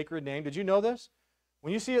God's sacred name. Did you know this?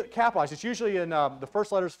 When you see it capitalized, it's usually in the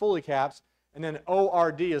first letter is fully caps, and then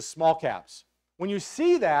O-R-D is small caps. When you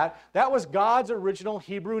see that, that was God's original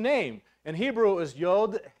Hebrew name. In Hebrew, it was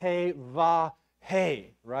Yod-He-Va-He,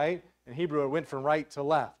 right? In Hebrew, it went from right to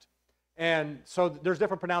left. And so there's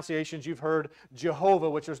different pronunciations. You've heard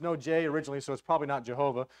Jehovah, which there's no J originally, so it's probably not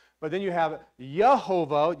Jehovah. But then you have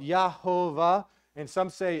Yehovah, and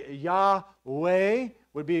some say Yahweh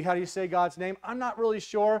would be, how do you say God's name? I'm not really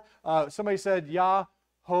sure. Somebody said Yahovah.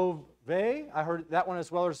 I heard that one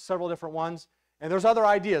as well. There's several different ones. And there's other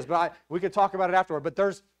ideas, but we could talk about it afterward. But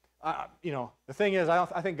there's, the thing is,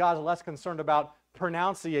 I think God's less concerned about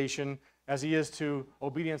pronunciation as he is to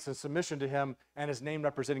obedience and submission to him and his name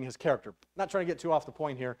representing his character. I'm not trying to get too off the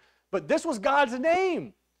point here, but this was God's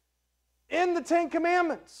name in the Ten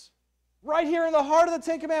Commandments. Right here in the heart of the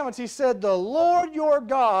Ten Commandments, he said, the Lord your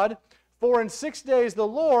God, for in 6 days the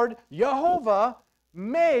Lord, Yehovah,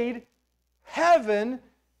 made heaven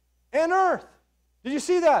and earth. Did you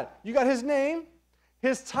see that? You got his name,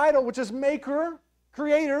 his title, which is maker,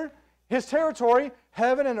 creator, his territory,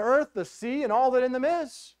 heaven and earth, the sea, and all that in them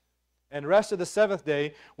is. And rested the seventh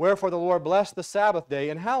day, wherefore the Lord blessed the Sabbath day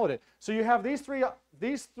and hallowed it. So you have these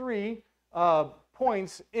three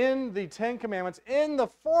points in the Ten Commandments, in the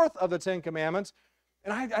fourth of the Ten Commandments.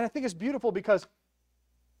 And I think it's beautiful because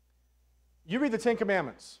you read the Ten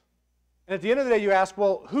Commandments, and at the end of the day you ask,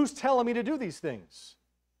 well, who's telling me to do these things?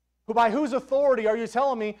 By whose authority are you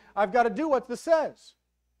telling me I've got to do what this says?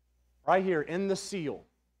 Right here in the seal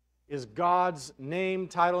is God's name,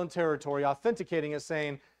 title, and territory, authenticating it,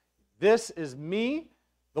 saying, this is me,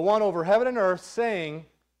 the one over heaven and earth, saying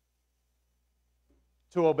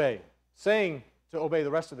to obey the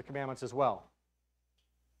rest of the commandments as well.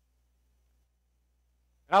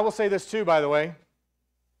 And I will say this too, by the way.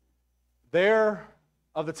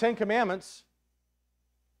 Of the Ten Commandments,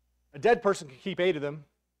 a dead person can keep 8 of them.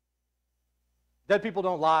 Dead people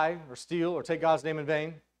don't lie or steal or take God's name in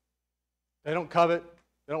vain. They don't covet.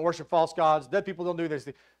 They don't worship false gods. Dead people don't do this.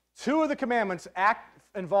 2 of the commandments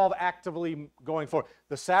involve actively going forward.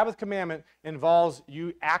 The Sabbath commandment involves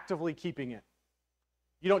you actively keeping it.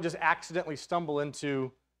 You don't just accidentally stumble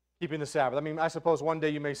into keeping the Sabbath. I mean, I suppose one day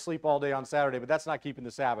you may sleep all day on Saturday, but that's not keeping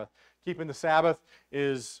the Sabbath. Keeping the Sabbath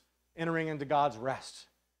is entering into God's rest.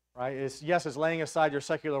 Right? It's laying aside your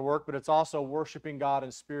secular work, but it's also worshiping God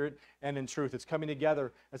in spirit and in truth. It's coming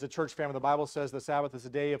together as a church family. The Bible says the Sabbath is a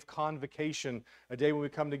day of convocation, a day when we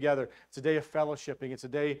come together. It's a day of fellowshipping. It's a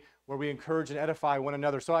day where we encourage and edify one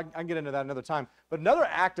another. So I can get into that another time. But another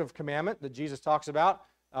active commandment that Jesus talks about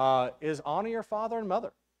is honor your father and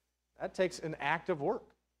mother. That takes an active work.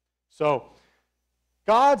 So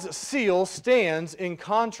God's seal stands in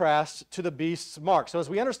contrast to the beast's mark. So as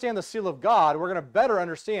we understand the seal of God, we're going to better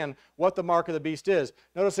understand what the mark of the beast is.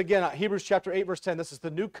 Notice again, Hebrews chapter 8, verse 10, this is the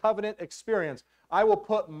new covenant experience. I will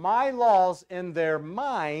put my laws in their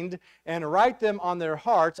mind and write them on their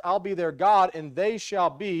hearts. I'll be their God, and they shall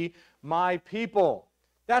be my people.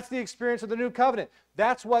 That's the experience of the new covenant.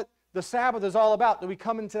 That's what the Sabbath is all about, that we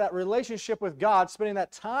come into that relationship with God, spending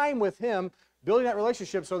that time with Him, building that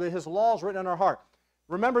relationship so that his law is written on our heart.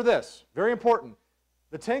 Remember this, very important.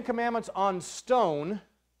 The Ten Commandments on stone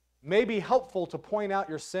may be helpful to point out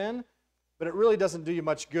your sin, but it really doesn't do you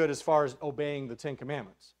much good as far as obeying the Ten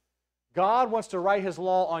Commandments. God wants to write his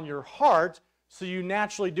law on your heart so you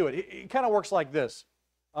naturally do it. It kind of works like this.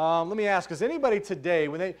 Let me ask, is anybody today,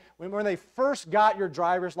 when they first got your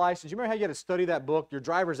driver's license, you remember how you had to study that book, your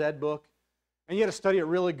driver's ed book? And you had to study it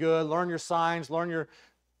really good, learn your signs,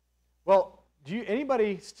 well,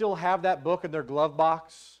 anybody still have that book in their glove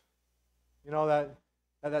box? You know,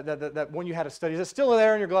 that one you had to study. Is it still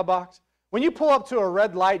there in your glove box? When you pull up to a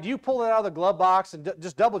red light, do you pull it out of the glove box and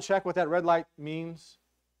just double check what that red light means?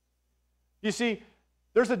 You see,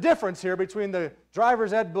 there's a difference here between the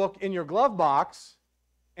driver's ed book in your glove box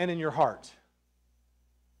and in your heart.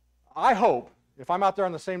 I hope, if I'm out there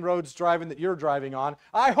on the same roads driving that you're driving on,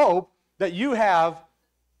 I hope that you have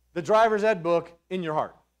the driver's ed book in your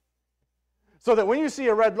heart. So that when you see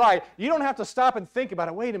a red light, you don't have to stop and think about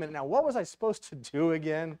it. Wait a minute, now what was I supposed to do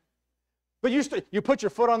again? But you put your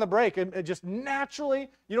foot on the brake and it just naturally,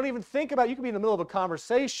 you don't even think about it. You could be in the middle of a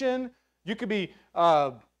conversation. You could be,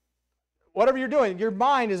 whatever you're doing, your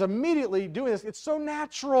mind is immediately doing this. It's so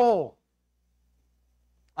natural.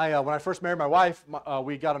 When I first married my wife,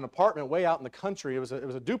 we got an apartment way out in the country. It was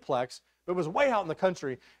a duplex, but it was way out in the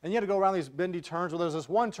country. And you had to go around these bendy turns. Well, there was this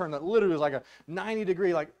one turn that literally was like a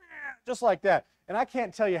 90-degree, like, just like that. And I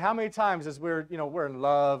can't tell you how many times as we're in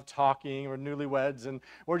love, talking, we're newlyweds, and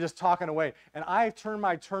we're just talking away. And I turn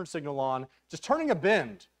my turn signal on, just turning a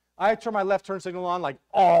bend. I turn my left turn signal on like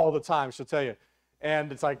all the time, she'll tell you.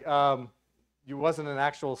 And it's like, it wasn't an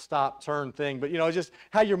actual stop turn thing, but it's just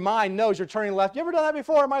how your mind knows you're turning left. You ever done that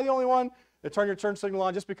before? Am I the only one that turn your turn signal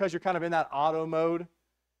on just because you're kind of in that auto mode?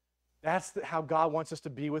 That's how God wants us to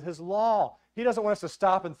be with his law. He doesn't want us to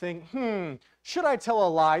stop and think, should I tell a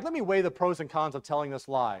lie? Let me weigh the pros and cons of telling this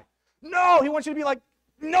lie. No, he wants you to be like,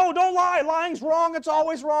 no, don't lie. Lying's wrong. It's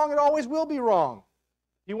always wrong. It always will be wrong.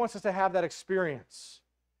 He wants us to have that experience.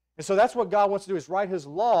 And so that's what God wants to do, is write his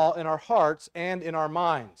law in our hearts and in our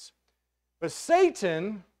minds. But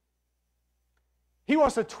Satan, he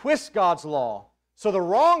wants to twist God's law so the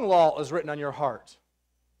wrong law is written on your heart.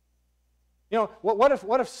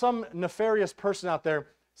 What if some nefarious person out there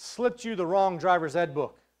slipped you the wrong driver's ed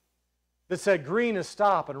book that said green is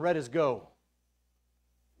stop and red is go?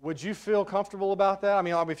 Would you feel comfortable about that? I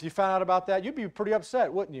mean, if you found out about that, you'd be pretty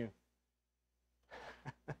upset, wouldn't you?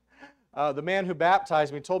 The man who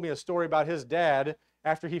baptized me told me a story about his dad.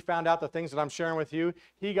 After he found out the things that I'm sharing with you,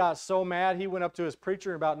 he got so mad, he went up to his preacher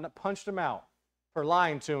and about punched him out for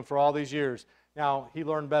lying to him for all these years. Now, he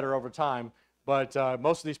learned better over time, but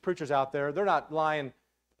most of these preachers out there, they're not lying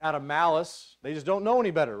out of malice. They just don't know any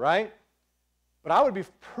better, right? But I would be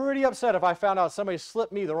pretty upset if I found out somebody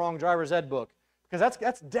slipped me the wrong driver's ed book, because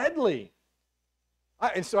that's deadly.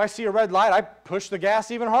 And so I see a red light, I push the gas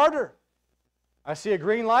even harder. I see a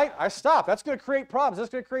green light, I stop. That's going to create problems. That's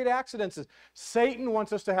going to create accidents. Satan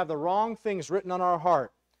wants us to have the wrong things written on our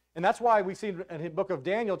heart. And that's why we see in the book of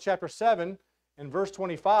Daniel, chapter 7, and verse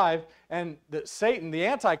 25, and that Satan, the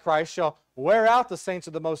Antichrist, shall wear out the saints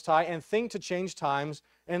of the Most High and think to change times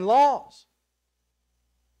and laws.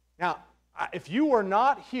 Now, if you were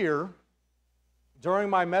not here during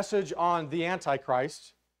my message on the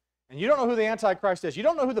Antichrist, and you don't know who the Antichrist is, you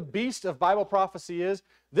don't know who the beast of Bible prophecy is,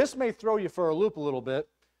 this may throw you for a loop a little bit,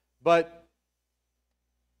 but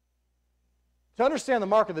to understand the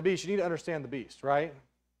mark of the beast, you need to understand the beast, right?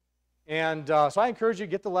 And so I encourage you,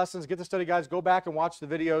 get the lessons, get the study guides, go back and watch the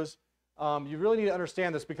videos. You really need to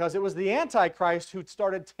understand this, because it was the Antichrist who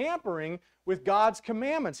started tampering with God's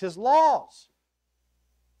commandments, his laws.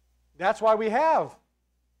 That's why we have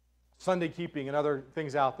Sunday keeping and other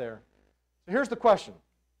things out there. So here's the question.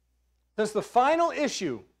 Since the final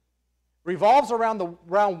issue revolves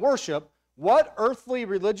around worship, what earthly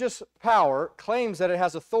religious power claims that it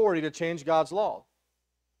has authority to change God's law?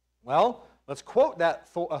 Well, let's quote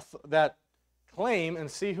that claim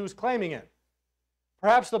and see who's claiming it.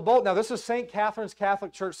 Perhaps now this is St. Catherine's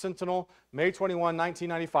Catholic Church Sentinel, May 21,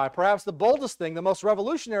 1995. Perhaps the boldest thing, the most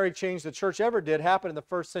revolutionary change the church ever did happened in the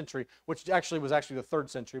 1st century, which was actually the 3rd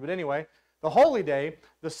century. But anyway, the holy day,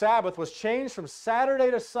 the Sabbath, was changed from Saturday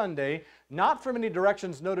to Sunday, not from any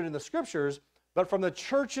directions noted in the Scriptures, but from the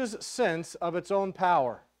church's sense of its own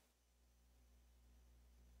power.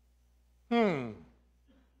 The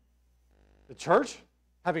church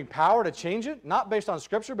having power to change it, not based on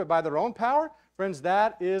Scripture, but by their own power? Friends,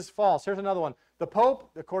 that is false. Here's another one. The Pope,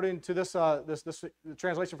 according to this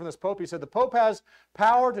translation from this Pope, he said, the Pope has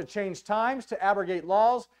power to change times, to abrogate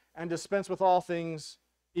laws, and dispense with all things,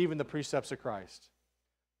 even the precepts of Christ.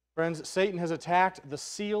 Friends, Satan has attacked the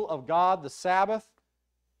seal of God, the Sabbath,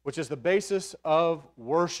 which is the basis of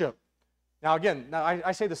worship. Now again,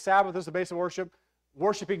 I say the Sabbath is the basis of worship.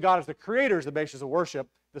 Worshiping God as the Creator is the basis of worship.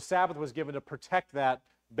 The Sabbath was given to protect that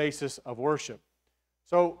basis of worship.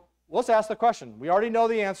 So let's ask the question. We already know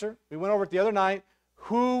the answer. We went over it the other night.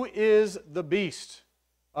 Who is the beast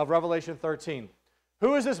of Revelation 13?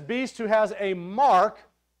 Who is this beast who has a mark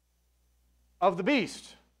of the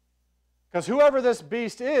beast? Because whoever this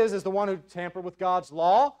beast is the one who tampered with God's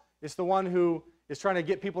law. It's the one who is trying to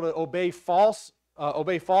get people to obey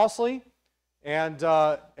falsely. And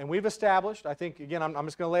we've established, I think, again, I'm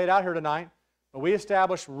just going to lay it out here tonight, but we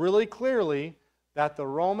established really clearly that the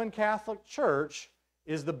Roman Catholic Church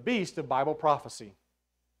is the beast of Bible prophecy.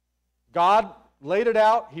 God laid it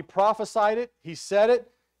out. He prophesied it. He said it.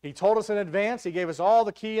 He told us in advance. He gave us all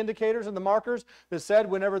the key indicators and the markers that said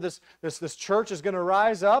whenever this church is going to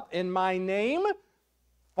rise up in my name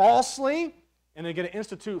falsely, and they're going to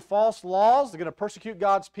institute false laws, they're going to persecute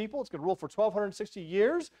God's people, it's going to rule for 1,260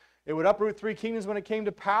 years. It would uproot 3 kingdoms when it came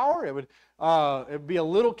to power. It would be a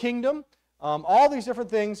little kingdom. All these different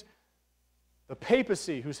things. The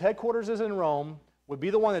papacy, whose headquarters is in Rome, would be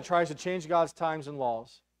the one that tries to change God's times and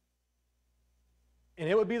laws. And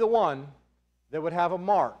it would be the one that would have a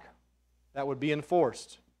mark that would be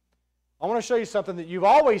enforced. I want to show you something that you've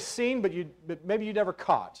always seen, but maybe you never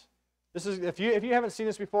caught. This is if you haven't seen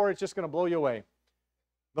this before, it's just going to blow you away.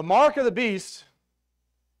 The mark of the beast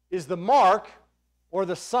is the mark or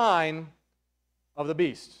the sign of the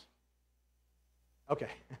beast. Okay.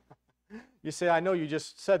 You say, I know you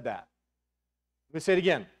just said that. Let me say it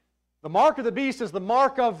again. The mark of the beast is the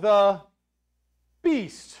mark of the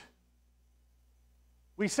beast.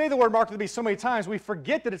 We say the word mark of the beast so many times, we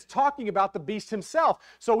forget that it's talking about the beast himself.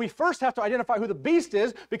 So we first have to identify who the beast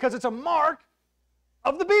is because it's a mark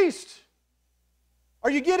of the beast.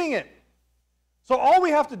 Are you getting it? So all we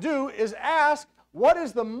have to do is ask, what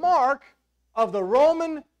is the mark of the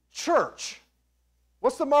Roman Church?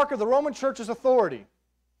 What's the mark of the Roman Church's authority?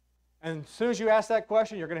 And as soon as you ask that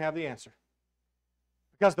question, you're going to have the answer.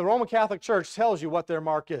 Because the Roman Catholic Church tells you what their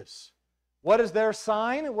mark is. What is their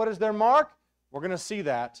sign? What is their mark? We're going to see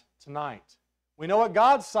that tonight. We know what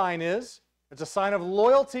God's sign is. It's a sign of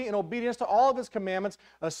loyalty and obedience to all of His commandments,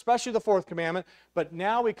 especially the 4th commandment. But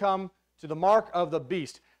now we come to the mark of the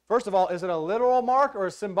beast. First of all, is it a literal mark or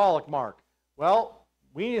a symbolic mark? Well,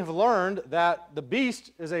 we have learned that the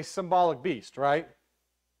beast is a symbolic beast, right?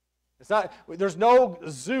 There's no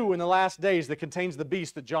zoo in the last days that contains the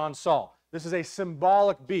beast that John saw. This is a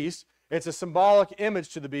symbolic beast. It's a symbolic image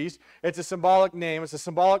to the beast. It's a symbolic name. It's a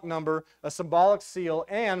symbolic number, a symbolic seal,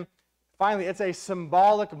 and finally, it's a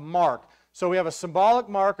symbolic mark. So we have a symbolic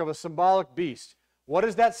mark of a symbolic beast. What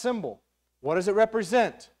is that symbol? What does it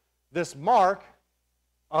represent? This mark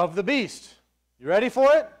of the beast. You ready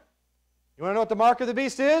for it? You want to know what the mark of the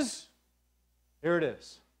beast is? Here it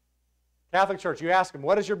is. Catholic Church, you ask them,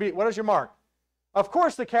 what is your mark? Of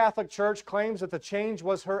course, the Catholic Church claims that the change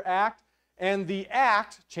was her act, and the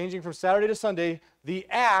act, changing from Saturday to Sunday, the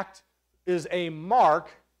act is a mark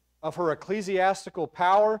of her ecclesiastical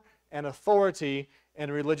power and authority in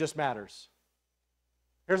religious matters.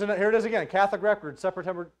 Here it is again, Catholic Record,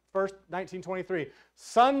 September 1st, 1923.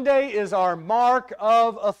 Sunday is our mark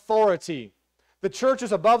of authority. The church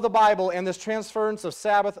is above the Bible, and this transference of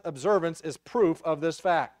Sabbath observance is proof of this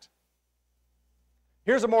fact.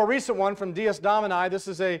 Here's a more recent one from Dies Domini. This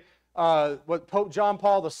is what Pope John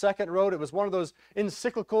Paul II wrote. It was one of those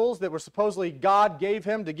encyclicals that were supposedly God gave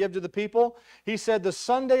him to give to the people. He said, the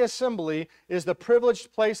Sunday assembly is the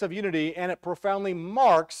privileged place of unity, and it profoundly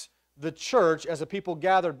marks the church as a people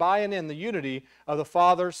gathered by and in the unity of the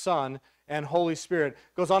Father, Son, and Holy Spirit.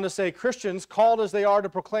 Goes on to say, Christians, called as they are to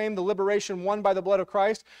proclaim the liberation won by the blood of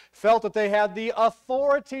Christ, felt that they had the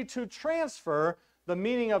authority to transfer the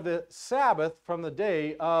meaning of the Sabbath from the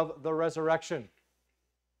day of the resurrection.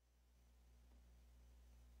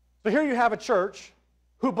 So here you have a church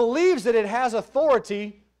who believes that it has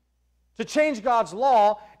authority to change God's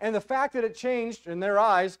law, and the fact that it changed, in their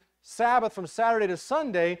eyes, Sabbath from Saturday to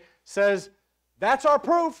Sunday says, that's our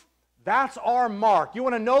proof, that's our mark. You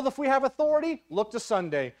want to know if we have authority? Look to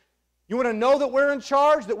Sunday. You want to know that we're in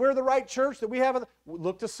charge, that we're the right church, that we have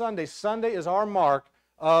look to Sunday. Sunday is our mark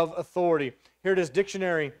of authority. Here it is,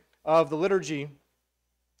 Dictionary of the Liturgy.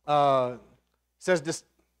 Says,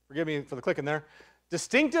 forgive me for the clicking there.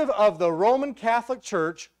 Distinctive of the Roman Catholic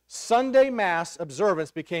Church, Sunday Mass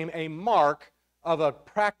observance became a mark of a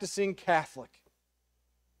practicing Catholic.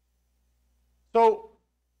 So,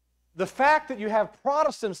 the fact that you have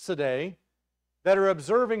Protestants today that are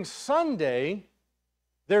observing Sunday,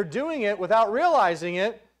 they're doing it without realizing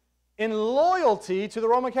it in loyalty to the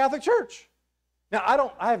Roman Catholic Church.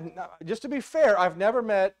 Now, just to be fair, I've never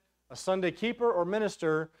met a Sunday keeper or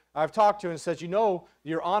minister I've talked to and says, you know,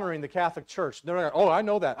 you're honoring the Catholic Church. They're like, oh, I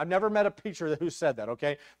know that. I've never met a preacher who said that,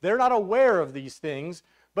 okay? They're not aware of these things,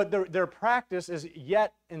 but their practice is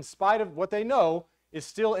yet, in spite of what they know, is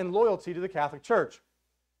still in loyalty to the Catholic Church.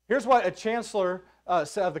 Here's what a chancellor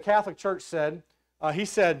of the Catholic Church said. He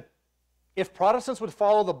said, if Protestants would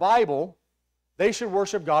follow the Bible, they should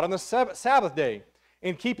worship God on the Sabbath day.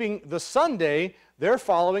 In keeping the Sunday, they're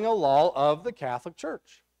following a law of the Catholic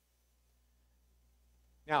Church.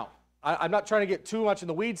 Now, I'm not trying to get too much in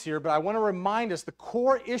the weeds here, but I want to remind us the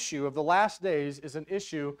core issue of the last days is an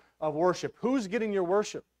issue of worship. Who's getting your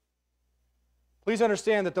worship? Please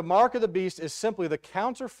understand that the mark of the beast is simply the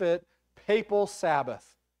counterfeit papal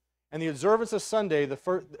Sabbath and the observance of Sunday,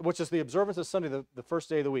 which is the observance of Sunday, the first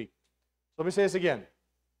day of the week. So let me say this again.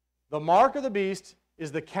 The mark of the beast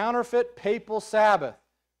is the counterfeit papal Sabbath,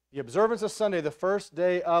 the observance of Sunday, the first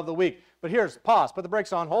day of the week. But here's, pause, put the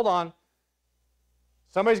brakes on, hold on.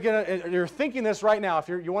 Somebody's you're thinking this right now. If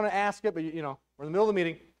you want to ask it, but we're in the middle of the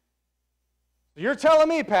meeting. You're telling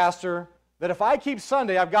me, Pastor, that if I keep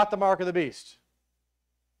Sunday, I've got the mark of the beast.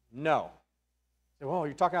 No. Well,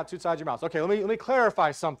 you're talking out two sides of your mouth. Okay, let me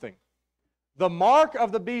clarify something. The mark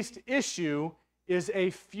of the beast issue is a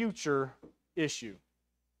future issue.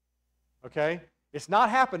 Okay? It's not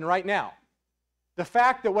happening right now. The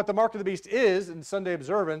fact that what the mark of the beast is in Sunday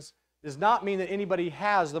observance does not mean that anybody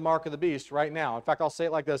has the mark of the beast right now. In fact, I'll say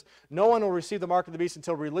it like this. No one will receive the mark of the beast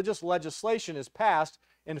until religious legislation is passed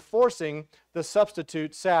enforcing the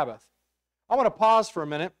substitute Sabbath. I want to pause for a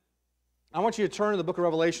minute. I want you to turn to the book of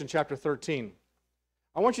Revelation, chapter 13.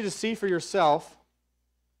 I want you to see for yourself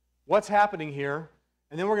what's happening here.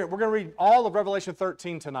 And then we're going to read all of Revelation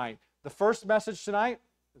 13 tonight. The first message tonight,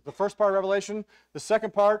 the first part of Revelation. The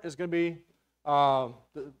second part is going to be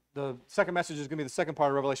the second message is going to be the second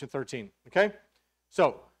part of Revelation 13. Okay?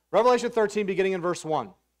 So, Revelation 13, beginning in verse 1.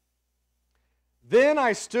 Then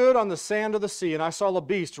I stood on the sand of the sea, and I saw a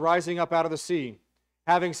beast rising up out of the sea,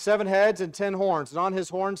 having 7 heads and 10 horns, and on his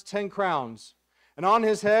horns 10 crowns, and on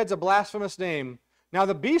his heads a blasphemous name. Now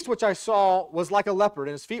the beast which I saw was like a leopard,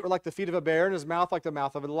 and his feet were like the feet of a bear, and his mouth like the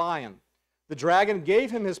mouth of a lion. The dragon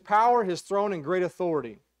gave him his power, his throne, and great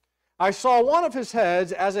authority. I saw one of his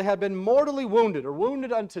heads as it had been mortally wounded, or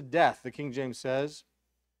wounded unto death, the King James says.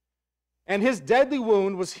 And his deadly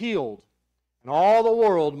wound was healed. And all the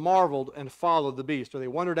world marveled and followed the beast, or they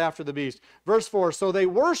wondered after the beast. Verse 4, so they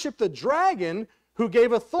worshiped the dragon who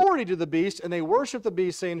gave authority to the beast, and they worshiped the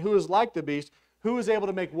beast, saying, who is like the beast? Who is able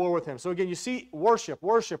to make war with him? So again, you see worship,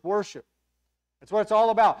 worship, worship. That's what it's all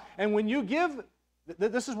about. And when you give,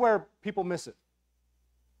 this is where people miss it.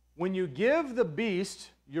 When you give the beast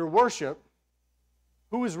your worship,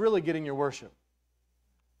 who is really getting your worship?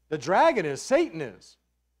 The dragon is, Satan is.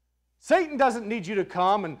 Satan doesn't need you to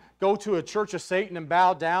come and go to a church of Satan and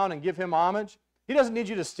bow down and give him homage. He doesn't need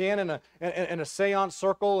you to stand in a seance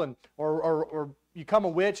circle or become a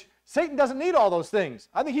witch. Satan doesn't need all those things.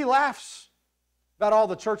 I think he laughs about all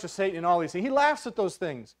the church of Satan and all these things. He laughs at those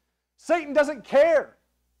things. Satan doesn't care.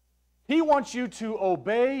 He wants you to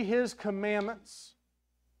obey his commandments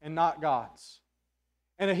and not God's.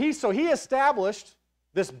 And so he established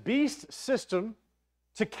this beast system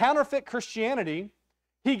to counterfeit Christianity.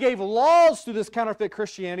 He gave laws to this counterfeit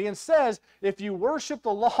Christianity and says, if you worship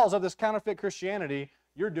the laws of this counterfeit Christianity,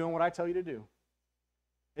 you're doing what I tell you to do.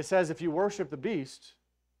 It says if you worship the beast,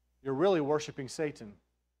 you're really worshiping Satan.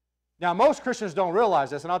 Now, most Christians don't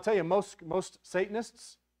realize this, and I'll tell you, most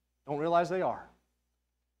Satanists don't realize they are.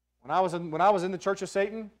 When I was in the church of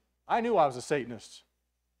Satan, I knew I was a Satanist.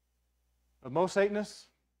 But most Satanists,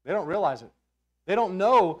 they don't realize it. They don't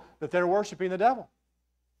know that they're worshiping the devil.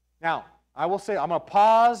 Now, I will say, I'm going to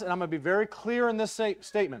pause, and I'm going to be very clear in this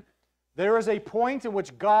statement. There is a point in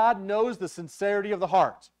which God knows the sincerity of the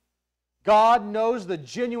heart. God knows the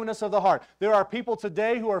genuineness of the heart. There are people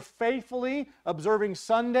today who are faithfully observing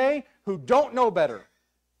Sunday who don't know better.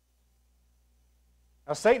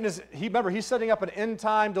 Now, Satan he's setting up an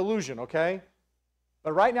end-time delusion, okay?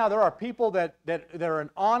 But right now, there are people that are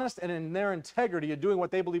honest and in their integrity of doing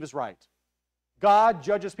what they believe is right. God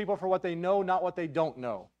judges people for what they know, not what they don't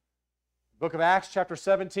know. Book of Acts, chapter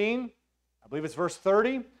 17, I believe it's verse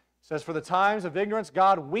 30, says, for the times of ignorance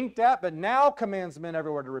God winked at, but now commands men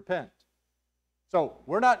everywhere to repent. So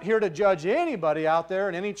we're not here to judge anybody out there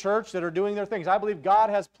in any church that are doing their things. I believe God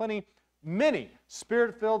has many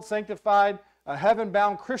spirit-filled, sanctified,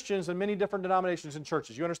 heaven-bound Christians in many different denominations and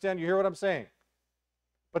churches. You understand? You hear what I'm saying?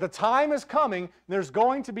 But the time is coming, and there's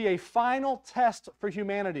going to be a final test for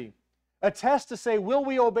humanity. A test to say, will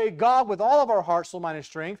we obey God with all of our heart, soul, mind, and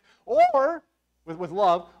strength, or with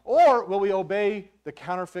love, or will we obey the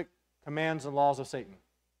counterfeit commands and laws of Satan?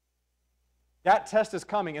 That test is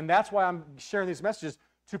coming, and that's why I'm sharing these messages,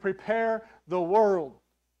 to prepare the world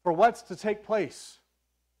for what's to take place.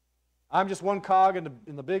 I'm just one cog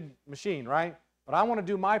in the big machine, right? But I want to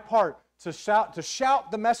do my part to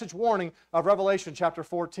shout the message warning of Revelation chapter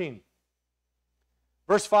 14.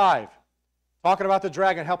 Verse 5, talking about the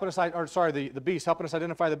dragon helping us, the beast helping us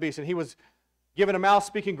identify the beast. And he was given a mouth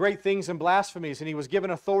speaking great things and blasphemies, and he was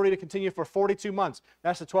given authority to continue for 42 months.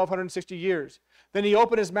 That's the 1,260 years. Then he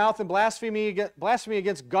opened his mouth in blasphemy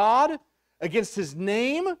against God, against his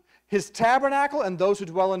name, his tabernacle, and those who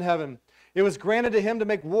dwell in heaven. It was granted to him to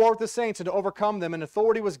make war with the saints and to overcome them, and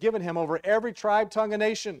authority was given him over every tribe, tongue, and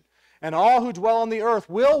nation. And all who dwell on the earth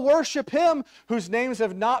will worship him, whose names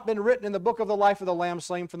have not been written in the book of the life of the Lamb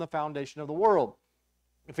slain from the foundation of the world.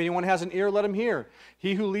 If anyone has an ear, let him hear.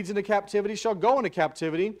 He who leads into captivity shall go into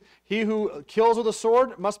captivity. He who kills with a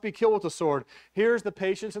sword must be killed with a sword. Here's the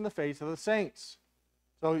patience and the faith of the saints.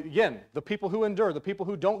 So again, the people who endure, the people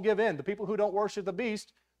who don't give in, the people who don't worship the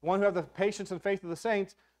beast, the one who have the patience and faith of the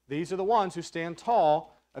saints, these are the ones who stand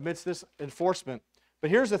tall amidst this enforcement. But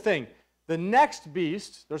here's the thing. The next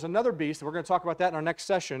beast, there's another beast, and we're going to talk about that in our next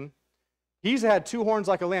session. He's had two horns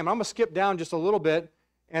like a lamb. I'm going to skip down just a little bit,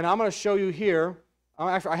 and I'm going to show you here.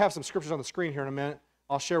 I have some scriptures on the screen here in a minute.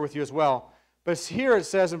 I'll share with you as well. But here it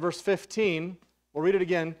says in verse 15, we'll read it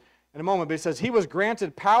again in a moment, but it says, he was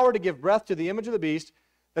granted power to give breath to the image of the beast,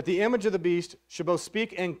 that the image of the beast should both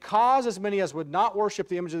speak and cause as many as would not worship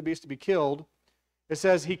the image of the beast to be killed. It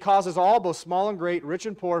says, he causes all, both small and great, rich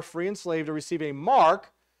and poor, free and slave, to receive a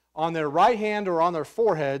mark on their right hand or on their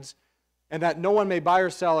foreheads, and that no one may buy or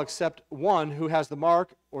sell except one who has the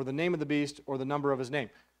mark or the name of the beast or the number of his name.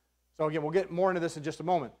 So again, we'll get more into this in just a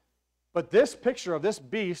moment. But this picture of this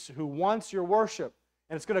beast who wants your worship,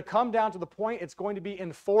 and it's going to come down to the point it's going to be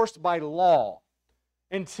enforced by law.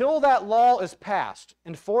 Until that law is passed,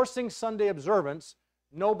 enforcing Sunday observance,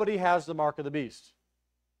 nobody has the mark of the beast.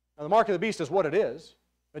 Now, the mark of the beast is what it is,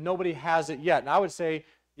 but nobody has it yet. And I would say,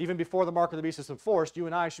 even before the mark of the beast is enforced, you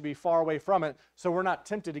and I should be far away from it, so we're not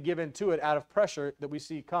tempted to give in to it out of pressure that we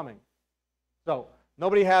see coming. So,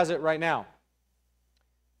 nobody has it right now.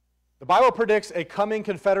 The Bible predicts a coming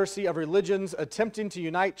confederacy of religions attempting to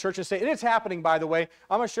unite church and state. And it's happening, by the way.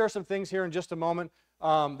 I'm going to share some things here in just a moment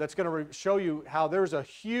that's going to show you how there's a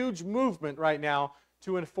huge movement right now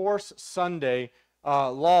to enforce Sunday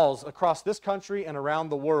laws across this country and around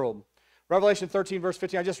the world. Revelation 13, verse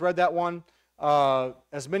 15, I just read that one.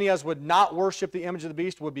 As many as would not worship the image of the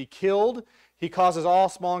beast would be killed. He causes all,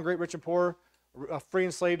 small and great, rich and poor, free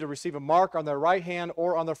and slave, to receive a mark on their right hand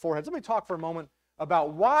or on their foreheads. Let me talk for a moment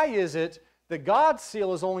about why is it that God's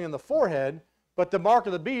seal is only in the forehead, but the mark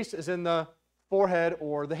of the beast is in the forehead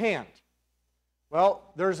or the hand.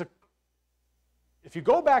 Well, if you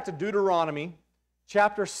go back to Deuteronomy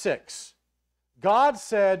chapter 6, God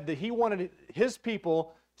said that he wanted his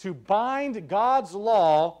people to bind God's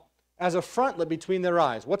law as a frontlet between their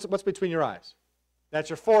eyes. What's between your eyes?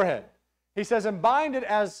 That's your forehead. He says, and bind it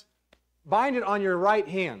on your right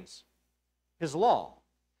hands, his law.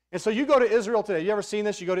 And so you go to Israel today. You ever seen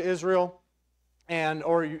this? You go to Israel,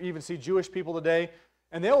 or you even see Jewish people today,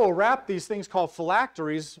 and they will wrap these things called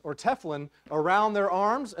phylacteries or tefillin around their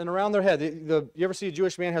arms and around their head. You ever see a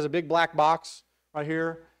Jewish man has a big black box right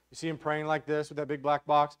here? You see him praying like this with that big black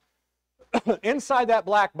box. Inside that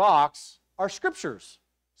black box are scriptures,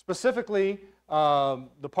 specifically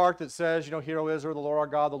the part that says, hear, O Israel, the Lord our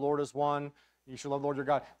God, the Lord is one. You shall love the Lord your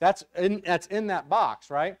God. That's in that box,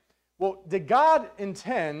 right? Well, did God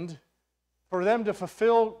intend for them to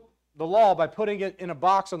fulfill the law by putting it in a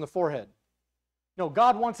box on the forehead? No,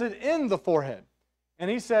 God wants it in the forehead. And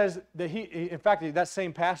he says that in fact, that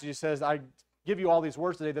same passage, he says, I give you all these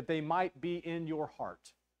words today that they might be in your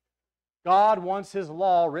heart. God wants his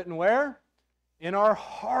law written where? In our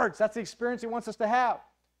hearts. That's the experience he wants us to have.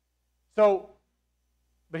 So,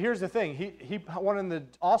 but here's the thing. He wanted them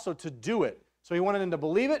also to do it. So he wanted them to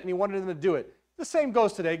believe it, and he wanted them to do it. The same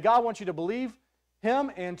goes today. God wants you to believe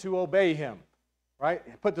him and to obey him,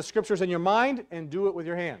 right? Put the scriptures in your mind and do it with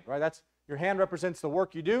your hand, right? Your hand represents the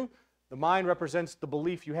work you do. The mind represents the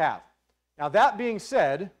belief you have. Now, that being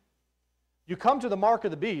said, you come to the mark of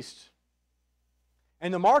the beast,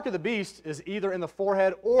 and the mark of the beast is either in the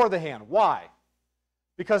forehead or the hand. Why?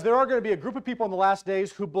 Because there are going to be a group of people in the last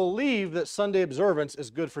days who believe that Sunday observance is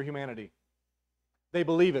good for humanity. They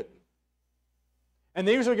believe it. And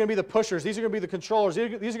these are going to be the pushers. These are going to be the controllers.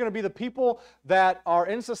 These are going to be the people that are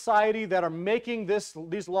in society that are making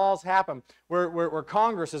these laws happen, where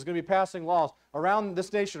Congress is going to be passing laws around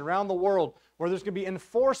this nation, around the world, where there's going to be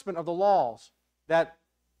enforcement of the laws that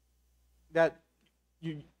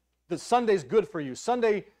Sunday's good for you.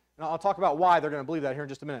 Sunday, and I'll talk about why they're going to believe that here in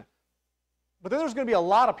just a minute. But then there's going to be a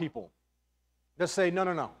lot of people that say, no,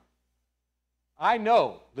 no, no. I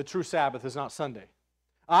know the true Sabbath is not Sunday.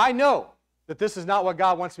 I know that this is not what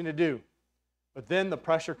God wants me to do. But then the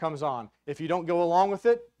pressure comes on. If you don't go along with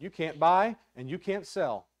it, you can't buy and you can't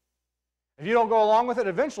sell. If you don't go along with it,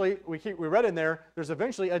 eventually, we read in there, there's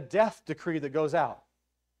eventually a death decree that goes out.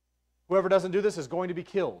 Whoever doesn't do this is going to be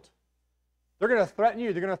killed. They're going to threaten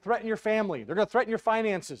you. They're going to threaten your family. They're going to threaten your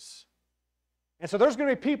finances. And so there's going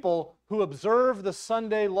to be people who observe the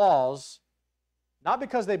Sunday laws, not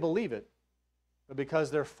because they believe it, but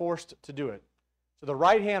because they're forced to do it. So the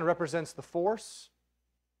right hand represents the force,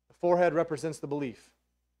 the forehead represents the belief.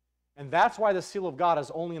 And that's why the seal of God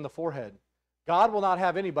is only in the forehead. God will not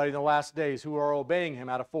have anybody in the last days who are obeying Him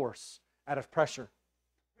out of force, out of pressure.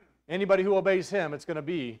 Anybody who obeys Him, it's going to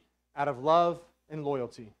be out of love and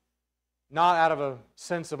loyalty, not out of a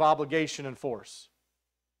sense of obligation and force.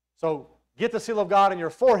 So get the seal of God in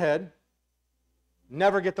your forehead.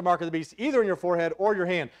 Never get the mark of the beast either in your forehead or your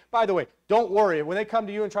hand. By the way, don't worry. When they come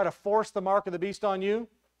to you and try to force the mark of the beast on you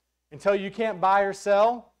and tell you can't buy or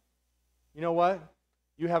sell, you know what?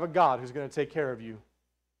 You have a God who's going to take care of you.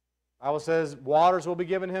 The Bible says, waters will be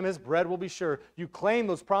given Him, His bread will be sure. You claim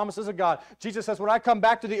those promises of God. Jesus says, when I come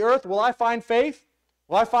back to the earth, will I find faith?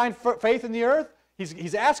 Will I find faith in the earth?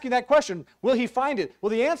 He's asking that question. Will He find it? Well,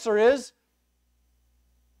 the answer is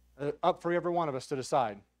up for every one of us to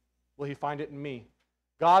decide. Will He find it in me?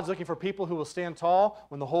 God's looking for people who will stand tall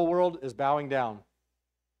when the whole world is bowing down.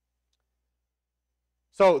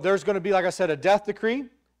 So there's going to be, like I said, a death decree.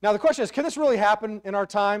 Now the question is, can this really happen in our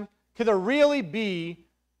time? Can there really be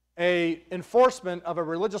an enforcement of a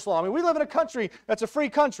religious law? I mean, we live in a country that's a free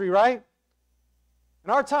country, right?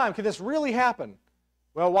 In our time, can this really happen?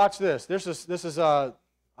 Well, watch this.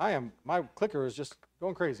 My clicker is just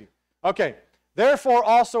going crazy. Okay. Therefore,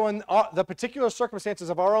 also in the particular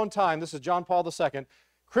circumstances of our own time, this is John Paul II,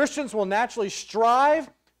 Christians will naturally strive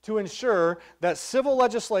to ensure that civil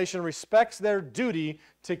legislation respects their duty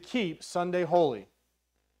to keep Sunday holy.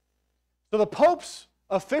 So the Pope's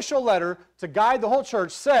official letter to guide the whole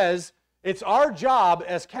church says it's our job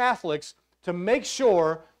as Catholics to make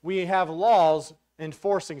sure we have laws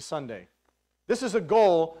enforcing Sunday. This is a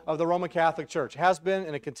goal of the Roman Catholic Church. It has been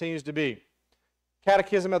and it continues to be.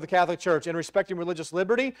 Catechism of the Catholic Church in respecting religious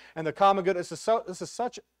liberty and the common good. This is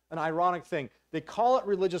such an ironic thing. They call it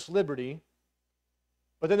religious liberty,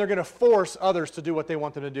 but then they're going to force others to do what they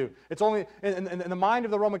want them to do. It's only, in the mind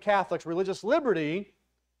of the Roman Catholics, religious liberty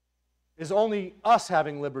is only us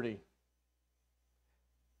having liberty.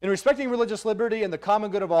 In respecting religious liberty and the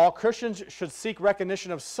common good of all, Christians should seek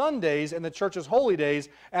recognition of Sundays and the Church's holy days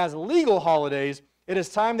as legal holidays. It is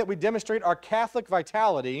time that we demonstrate our Catholic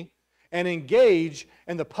vitality and engage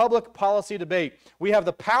in the public policy debate. We have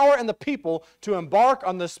the power and the people to embark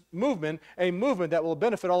on this movement, a movement that will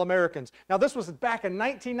benefit all Americans. Now, this was back in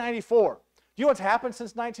 1994. Do you know what's happened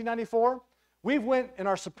since 1994? We've went in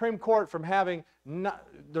our Supreme Court from having,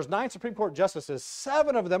 there's 9 Supreme Court justices,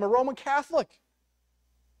 7 of them are Roman Catholic.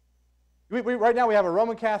 Right now we have a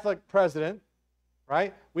Roman Catholic president,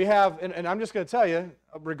 right? We have, and I'm just going to tell you,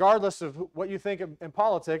 regardless of what you think in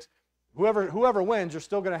politics, whoever wins, you're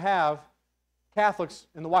still going to have Catholics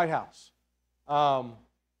in the White House.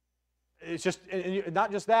 It's just, and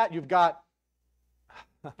not just that, you've got,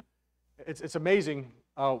 it's amazing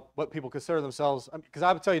what people consider themselves, because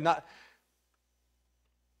I would tell you I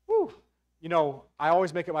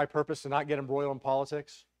always make it my purpose to not get embroiled in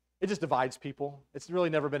politics. It just divides people. It's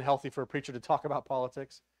really never been healthy for a preacher to talk about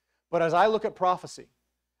politics. But as I look at prophecy,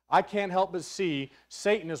 I can't help but see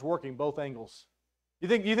Satan is working both angles. You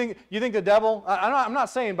think the devil? I'm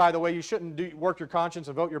not saying, by the way, you shouldn't work your conscience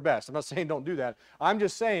and vote your best. I'm not saying don't do that. I'm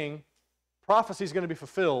just saying prophecy is going to be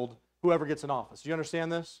fulfilled whoever gets in office. Do you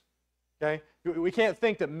understand this? Okay? We can't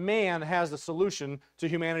think that man has the solution to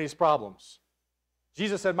humanity's problems.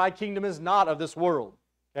 Jesus said, "My kingdom is not of this world."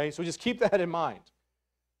 Okay? So just keep that in mind.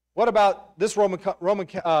 What about this Roman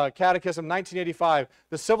Catechism, 1985?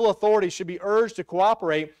 The civil authorities should be urged to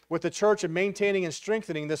cooperate with the church in maintaining and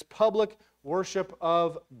strengthening this public worship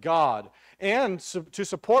of God, and to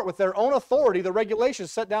support with their own authority the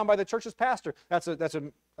regulations set down by the church's pastor. That's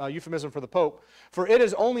a euphemism for the Pope. For it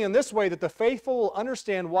is only in this way that the faithful will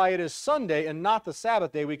understand why it is Sunday and not the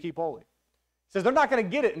Sabbath day we keep holy. It says they're not going to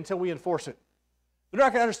get it until we enforce it. They're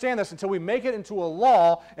not going to understand this until we make it into a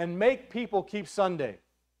law and make people keep Sunday.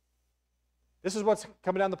 This is what's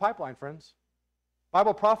coming down the pipeline, friends.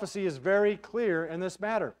 Bible prophecy is very clear in this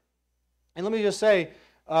matter. And let me just say,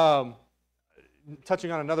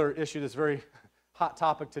 touching on another issue that's very hot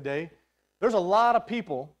topic today, there's a lot of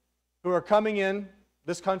people who are coming in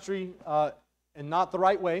this country in not the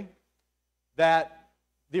right way, that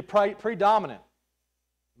the predominant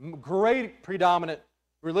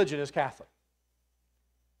religion is Catholic.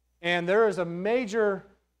 And there is a major,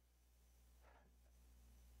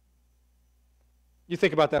 you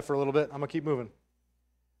think about that for a little bit. I'm going to keep moving.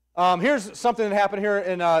 Here's something that happened here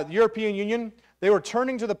in the European Union. They were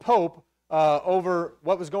turning to the Pope over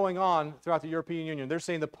what was going on throughout the European Union. They're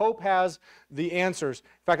saying the Pope has the answers.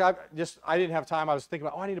 In fact, I didn't have time. I was thinking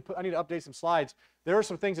about, I need to update some slides. There are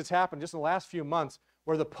some things that's happened just in the last few months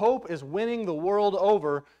where the Pope is winning the world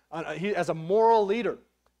over as a moral leader.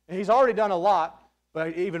 And he's already done a lot,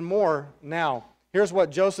 but even more now. Here's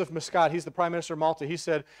what Joseph Muscat, he's the Prime Minister of Malta, he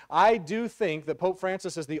said, I do think that Pope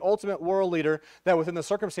Francis is the ultimate world leader that within the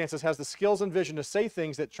circumstances has the skills and vision to say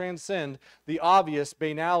things that transcend the obvious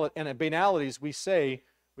banalities we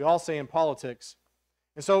all say in politics.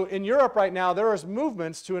 And so in Europe right now, there is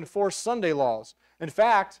movements to enforce Sunday laws. In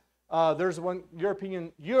fact, there's one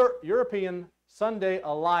European Sunday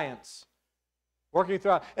Alliance working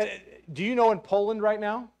throughout. And do you know in Poland right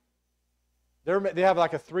now, they have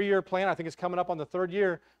like a 3-year plan, I think it's coming up on the 3rd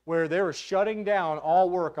year, where they were shutting down all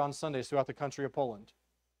work on Sundays throughout the country of Poland.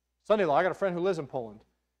 Sunday law, I got a friend who lives in Poland,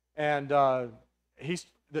 and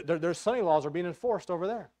their Sunday laws are being enforced over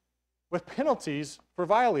there with penalties for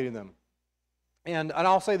violating them. And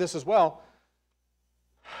I'll say this as well,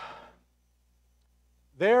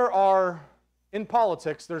 there are, in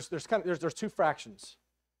politics, there's 2 fractions.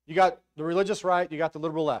 You got the religious right, you got the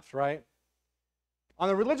liberal left, right? On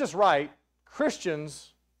the religious right,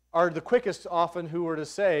 Christians are the quickest often who are to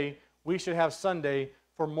say we should have Sunday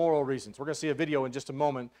for moral reasons. We're going to see a video in just a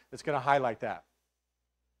moment that's going to highlight that.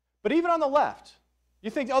 But even on the left, you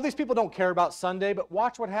think, oh, these people don't care about Sunday, but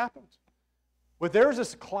watch what happens. There's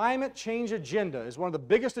this climate change agenda is one of the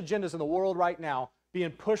biggest agendas in the world right now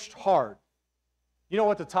being pushed hard. You know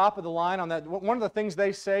what the top of the line on that, one of the things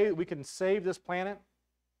they say we can save this planet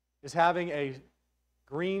is having a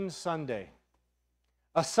green Sunday.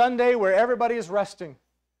 A Sunday where everybody is resting,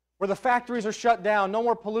 where the factories are shut down, no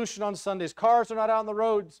more pollution on Sundays, cars are not out on the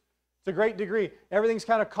roads to a great degree. Everything's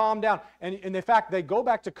kind of calmed down. And in fact, they go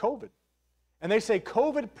back to COVID. And they say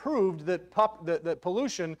COVID proved that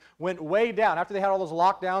pollution went way down. After they had all those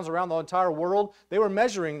lockdowns around the entire world, they were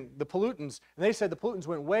measuring the pollutants. And they said the pollutants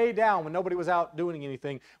went way down when nobody was out doing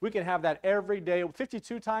anything. We can have that every day,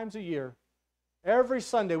 52 times a year. Every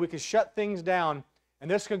Sunday we can shut things down. And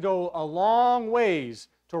this can go a long ways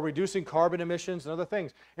toward reducing carbon emissions and other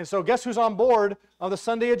things. And so guess who's on board on the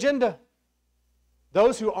Sunday agenda?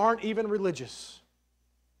 Those who aren't even religious.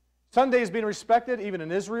 Sunday is being respected even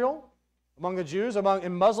in Israel, among the Jews,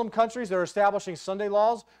 in Muslim countries. They're establishing Sunday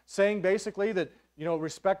laws saying basically that,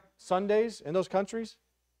 respect Sundays in those countries.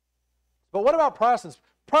 But what about Protestants?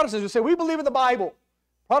 Protestants who say, we believe in the Bible.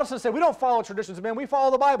 Protestants say, we don't follow traditions of men, we follow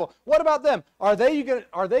the Bible. What about them? Are they going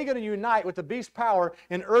to unite with the beast power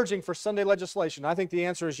in urging for Sunday legislation? I think the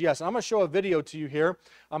answer is yes. And I'm going to show a video to you here.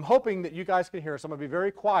 I'm hoping that you guys can hear us. I'm going to be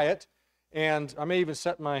very quiet, and I may even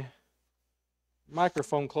set my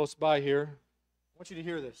microphone close by here. I want you to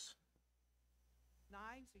hear this.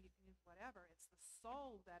 Knives, or you can use whatever. It's the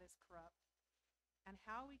soul that is corrupt. And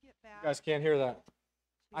how we get back... You guys can't hear that.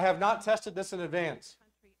 I have not tested this in advance.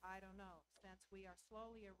 Country, I don't know. Since we are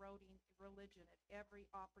slowly eroding religion at every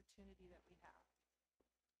opportunity that we have.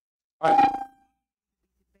 All right.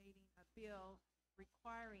 Debating a bill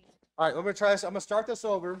requiring... All right, let me try this. I'm going to start this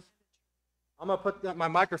over. I'm going to put my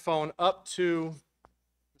microphone up to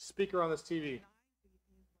the speaker on this TV.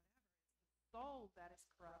 Soul that is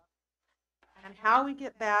corrupt. And how we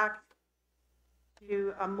get back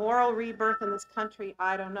to a moral rebirth in this country,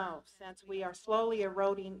 I don't know, since we are slowly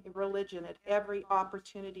eroding religion at every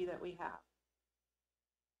opportunity that we have.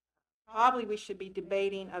 Probably we should be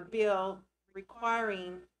debating a bill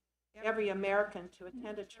requiring every American to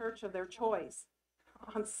attend a church of their choice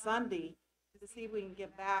on Sunday to see if we can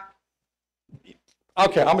get back.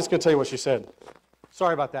 Okay, I'm just going to tell you what she said.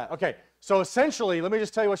 Sorry about that. Okay, so essentially, let me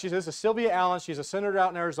just tell you what she said. This is Sylvia Allen. She's a senator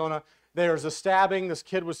out in Arizona. There was a stabbing. This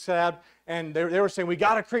kid was stabbed, and they were saying, we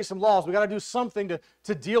got to create some laws. We got to do something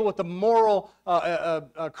to deal with the moral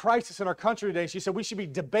crisis in our country today. She said we should be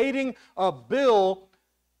debating a bill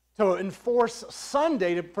to enforce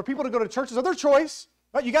Sunday for people to go to churches of their choice,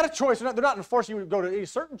 But you got a choice. They're not enforcing you to go to a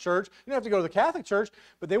certain church. You don't have to go to the Catholic Church,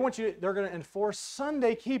 but they're going to enforce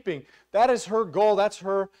Sunday keeping. That is her goal. That's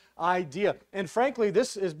her idea. And frankly,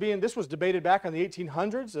 this was debated back in the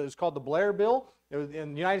 1800s. It was called the Blair Bill. It was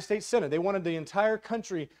in the United States Senate. They wanted the entire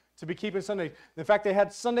country to be keeping Sunday. In fact, they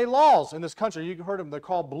had Sunday laws in this country. You heard them. They're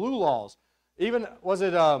called blue laws. Even, was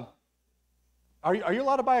it, are you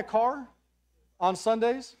allowed to buy a car on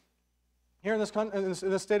Sundays here in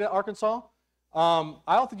this state of Arkansas? I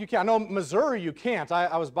don't think you can. I know Missouri you can't.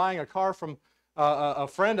 I was buying a car from a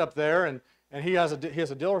friend up there, and he has a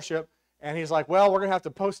dealership, and he's like, well, we're going to have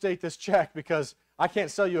to post-date this check because I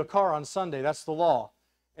can't sell you a car on Sunday. That's the law.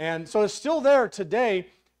 And so it's still there today.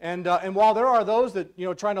 And while there are those that,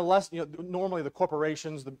 trying to lessen, normally the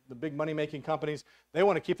corporations, the big money-making companies, they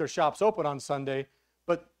want to keep their shops open on Sunday,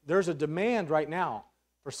 but there's a demand right now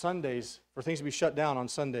for Sundays, for things to be shut down on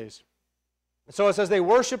Sundays. And so it says they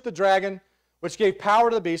worship the dragon, which gave power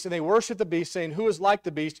to the beast, and they worship the beast, saying, who is like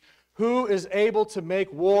the beast? Who is able to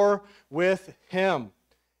make war with him?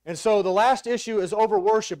 And so the last issue is over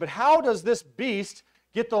worship. But how does this beast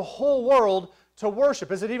get the whole world to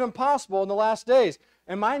worship? Is it even possible in the last days?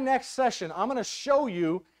 In my next session, I'm going to show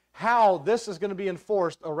you how this is going to be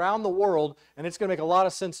enforced around the world, and it's going to make a lot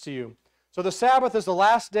of sense to you. So the Sabbath is the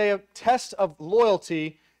last day of test of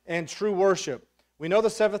loyalty and true worship. We know the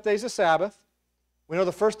seventh day is the Sabbath. We know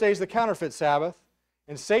the first day is the counterfeit Sabbath,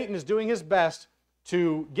 and Satan is doing his best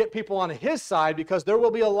to get people on his side because there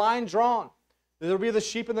will be a line drawn. There will be the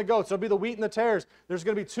sheep and the goats. There will be the wheat and the tares. There's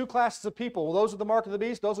going to be two classes of people. Well, those with the mark of the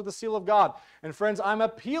beast, those with the seal of God. And friends, I'm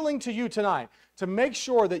appealing to you tonight to make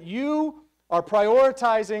sure that you are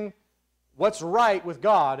prioritizing what's right with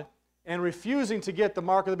God and refusing to get the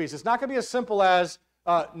mark of the beast. It's not going to be as simple as,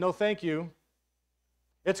 no thank you.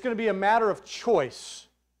 It's going to be a matter of choice.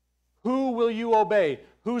 Who will you obey?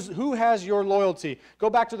 Who has your loyalty? Go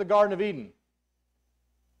back to the Garden of Eden.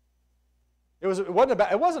 It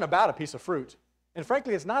wasn't about a piece of fruit. And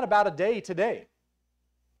frankly, it's not about a day today.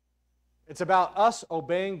 It's about us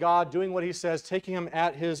obeying God, doing what he says, taking him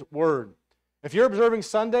at his word. If you're observing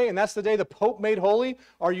Sunday and that's the day the Pope made holy,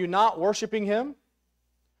 are you not worshiping him?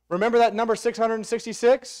 Remember that number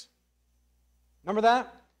 666? Remember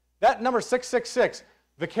that? That number 666,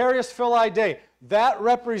 Vicarious Filii Dei, that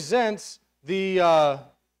represents the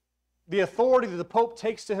authority that the Pope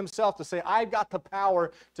takes to himself to say, I've got the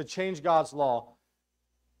power to change God's law.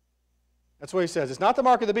 That's what he says. It's not the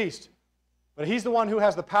mark of the beast, but he's the one who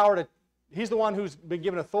has the power to, he's the one who's been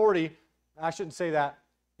given authority. I shouldn't say that.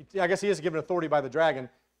 I guess he is given authority by the dragon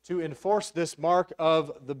to enforce this mark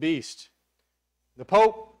of the beast. The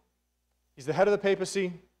Pope, he's the head of the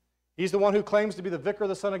papacy. He's the one who claims to be the vicar of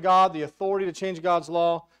the Son of God, the authority to change God's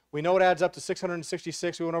law. We know it adds up to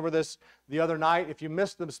 666. We went over this the other night. If you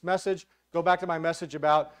missed this message, go back to my message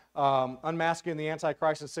about unmasking the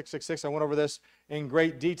Antichrist in 666. I went over this in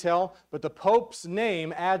great detail. But the Pope's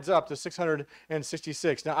name adds up to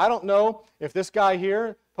 666. Now, I don't know if this guy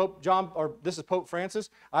here, Pope John, or this is Pope Francis,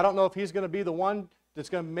 I don't know if he's going to be the one that's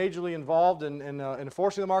going to be majorly involved in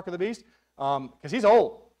enforcing the mark of the beast, because he's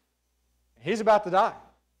old. He's about to die.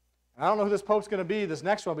 I don't know who this Pope's going to be, this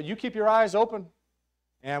next one, but you keep your eyes open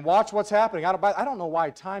and watch what's happening. I don't know why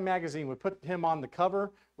Time Magazine would put him on the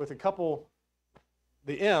cover with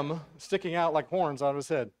the M sticking out like horns out of his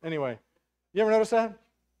head. Anyway, you ever notice that?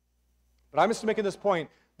 But I'm just making this point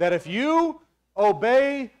that if you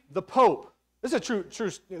obey the Pope, this is a true.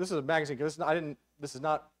 This is a magazine. This is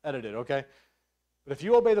not edited, okay? But if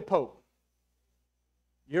you obey the Pope,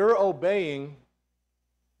 you're obeying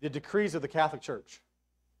the decrees of the Catholic Church.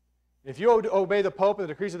 If you obey the Pope and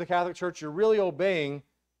the decrees of the Catholic Church, you're really obeying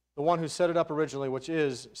the one who set it up originally, which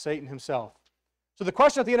is Satan himself. So the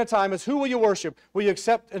question at the end of time is, who will you worship? Will you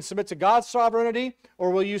accept and submit to God's sovereignty, or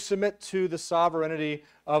will you submit to the sovereignty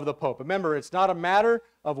of the Pope? Remember, it's not a matter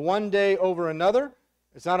of one day over another.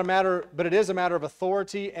 It's not a matter, but it is a matter of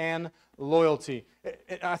authority and loyalty.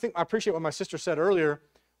 I appreciate what my sister said earlier.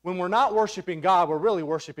 When we're not worshiping God, we're really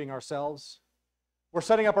worshiping ourselves. We're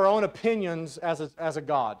setting up our own opinions as a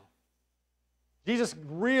God. Jesus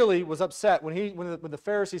really was upset when the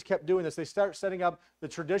Pharisees kept doing this. They start setting up the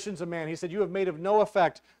traditions of man. He said, you have made of no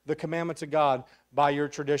effect the commandments of God by your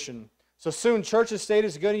tradition. So soon, church and state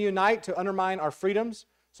is going to unite to undermine our freedoms.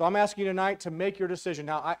 So I'm asking you tonight to make your decision.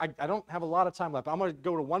 Now, I don't have a lot of time left. I'm going to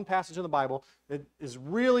go to one passage in the Bible that is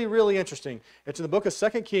really, really interesting. It's in the book of 2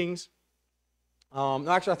 Kings.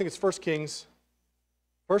 Actually, I think it's 1 Kings.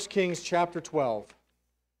 1 Kings chapter 12.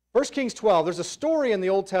 1 Kings 12, there's a story in the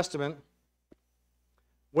Old Testament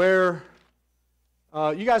where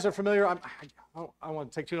you guys are familiar. I don't want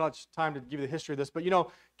to take too much time to give you the history of this, but you know,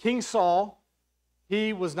 King Saul,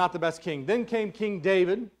 he was not the best king. Then came King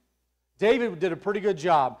David. David did a pretty good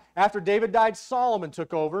job. After David died, Solomon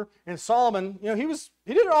took over, and Solomon, he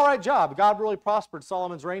did an all right job. God really prospered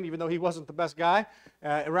Solomon's reign, even though he wasn't the best guy.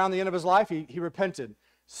 Around the end of his life, he repented.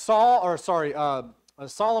 Solomon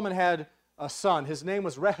had a son. His name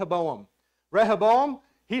was Rehoboam. Rehoboam,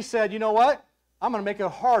 he said, you know what? I'm going to make it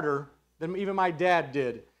harder than even my dad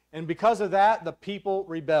did. And because of that, the people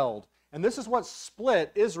rebelled. And this is what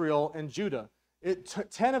split Israel and Judah.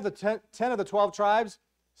 10 of the 12 tribes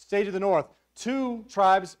stayed to the north. 2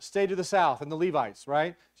 tribes stayed to the south, and the Levites,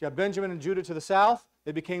 right? So you have Benjamin and Judah to the south.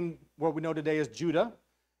 They became what we know today as Judah.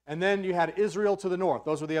 And then you had Israel to the north.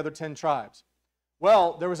 Those were the other 10 tribes.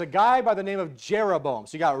 Well, there was a guy by the name of Jeroboam.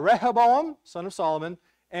 So you got Rehoboam, son of Solomon,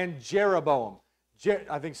 and Jeroboam.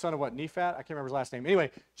 I think son of what? Nephat? I can't remember his last name. Anyway,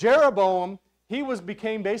 Jeroboam, he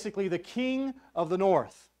became basically the king of the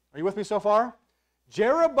north. Are you with me so far?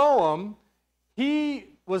 Jeroboam, he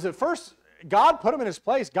was at first, God put him in his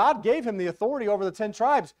place. God gave him the authority over the 10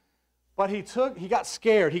 tribes. But he got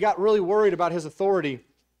scared. He got really worried about his authority.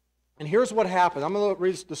 And here's what happened. I'm going to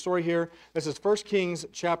read the story here. This is 1 Kings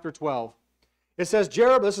chapter 12. It says,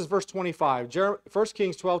 this is verse 25. 1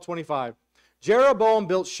 Kings 12:25. Jeroboam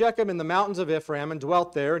built Shechem in the mountains of Ephraim and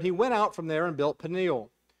dwelt there, and he went out from there and built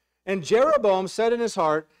Peniel. And Jeroboam said in his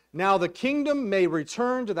heart, now the kingdom may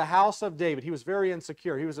return to the house of David. He was very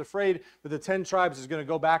insecure. He was afraid that the 10 tribes is going to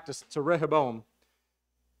go back to Rehoboam.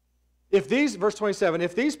 Verse 27,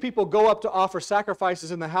 if these people go up to offer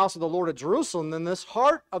sacrifices in the house of the Lord at Jerusalem, then this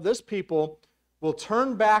heart of this people will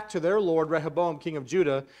turn back to their Lord Rehoboam, king of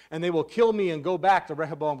Judah, and they will kill me and go back to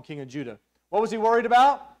Rehoboam, king of Judah. What was he worried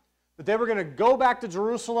about? That they were going to go back to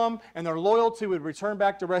Jerusalem and their loyalty would return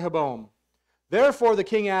back to Rehoboam. Therefore the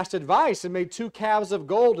king asked advice and made 2 calves of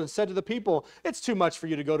gold and said to the people, it's too much for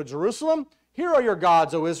you to go to Jerusalem. Here are your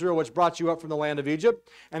gods, O Israel, which brought you up from the land of Egypt.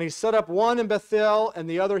 And he set up one in Bethel and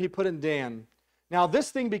the other he put in Dan. Now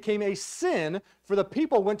this thing became a sin, for the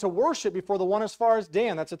people went to worship before the one as far as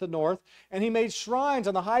Dan, that's at the north, and he made shrines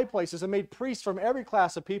on the high places and made priests from every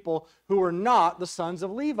class of people who were not the sons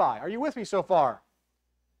of Levi. Are you with me so far?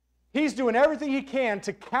 He's doing everything he can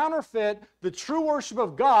to counterfeit the true worship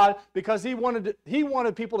of God because he wanted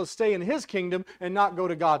people to stay in his kingdom and not go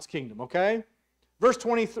to God's kingdom, okay? Verse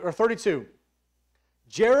 32.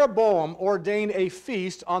 Jeroboam ordained a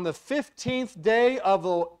feast on the 15th day of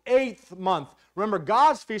the 8th month. Remember,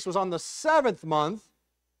 God's feast was on the 7th month.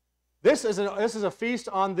 This is a feast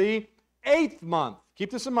on the 8th month.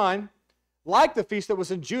 Keep this in mind. Like the feast that was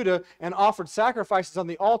in Judah, and offered sacrifices on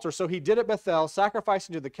the altar. So he did at Bethel,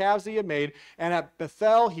 sacrificing to the calves he had made. And at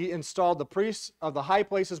Bethel he installed the priests of the high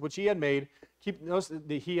places which he had made. Notice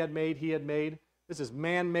the he had made. This is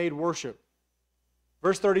man-made worship.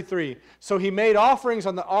 Verse 33. So he made offerings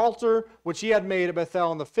on the altar which he had made at Bethel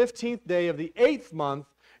on the 15th day of the 8th month,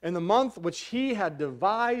 in the month which he had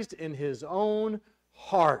devised in his own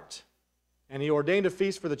heart. And he ordained a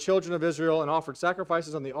feast for the children of Israel and offered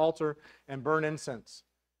sacrifices on the altar and burned incense.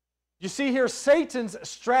 You see here, Satan's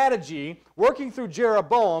strategy, working through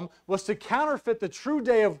Jeroboam, was to counterfeit the true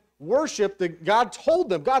day of worship that God told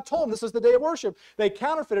them. God told them this is the day of worship. They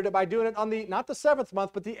counterfeited it by doing it on not the 7th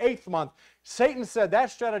month, but the 8th month. Satan said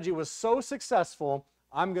that strategy was so successful,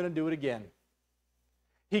 I'm going to do it again.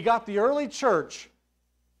 He got the early church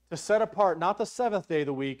to set apart not the 7th day of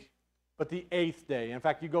the week, but the 8th day. In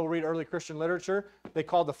fact, you go read early Christian literature, they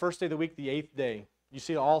called the first day of the week the 8th day. You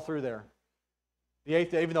see it all through there. The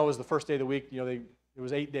 8th day, even though it was the first day of the week, it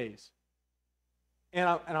was 8 days. And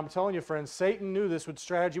I'm telling you, friends, Satan knew this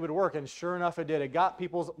strategy would work, and sure enough it did. It got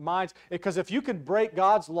people's minds, because if you could break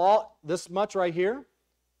God's law this much right here,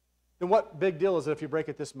 then what big deal is it if you break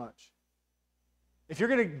it this much? If you're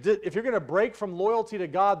going to break from loyalty to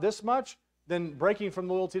God this much, then breaking from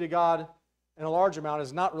loyalty to God in a large amount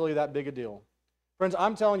is not really that big a deal. Friends,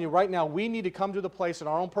 I'm telling you right now, we need to come to the place in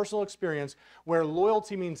our own personal experience where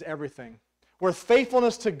loyalty means everything. Where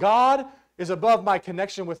faithfulness to God is above my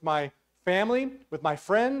connection with my family, with my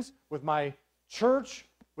friends, with my church,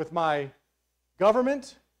 with my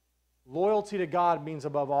government. Loyalty to God means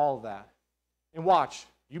above all of that. And watch,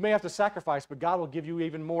 you may have to sacrifice, but God will give you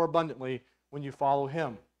even more abundantly when you follow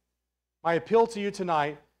Him. My appeal to you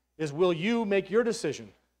tonight is, will you make your decision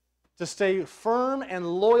to stay firm and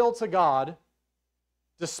loyal to God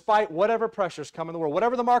despite whatever pressures come in the world?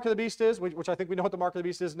 Whatever the mark of the beast is, which I think we know what the mark of the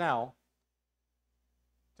beast is now,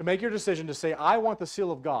 to make your decision to say, I want the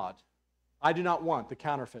seal of God. I do not want the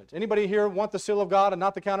counterfeit. Anybody here want the seal of God and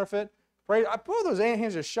not the counterfeit? Praise, those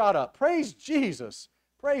hands just shot up. Praise Jesus.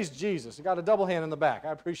 Praise Jesus. You got a double hand in the back.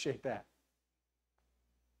 I appreciate that.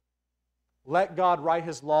 Let God write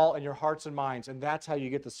His law in your hearts and minds, and that's how you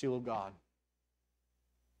get the seal of God.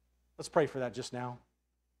 Let's pray for that just now.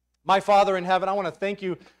 My Father in heaven, I want to thank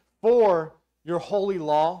you for your holy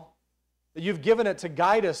law, that you've given it to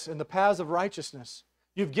guide us in the paths of righteousness.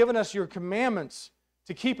 You've given us your commandments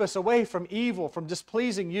to keep us away from evil, from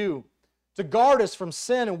displeasing you, to guard us from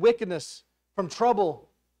sin and wickedness, from trouble.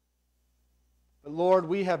 But Lord,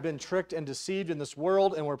 we have been tricked and deceived in this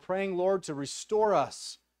world, and we're praying, Lord, to restore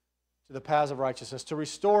us to the paths of righteousness, to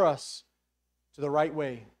restore us to the right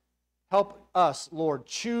way. Help us, Lord,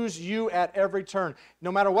 choose you at every turn,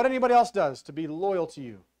 no matter what anybody else does, to be loyal to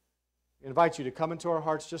you. We invite you to come into our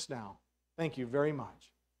hearts just now. Thank you very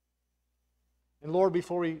much. And Lord,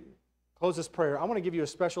 before we close this prayer, I want to give you a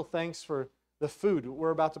special thanks for the food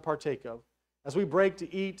we're about to partake of. As we break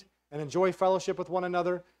to eat and enjoy fellowship with one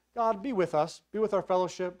another, God, be with us. Be with our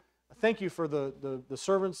fellowship. Thank you for the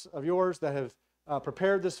servants of yours that have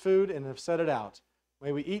prepared this food and have set it out.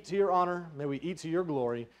 May we eat to your honor. May we eat to your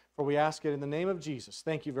glory. For we ask it in the name of Jesus.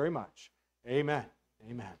 Thank you very much. Amen.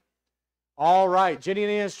 Amen. All right. Jenny,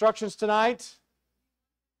 any instructions tonight?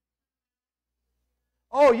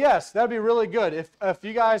 Oh, yes. That'd be really good. If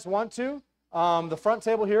you guys want to, the front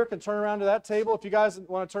table here can turn around to that table. If you guys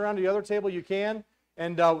want to turn around to the other table, you can.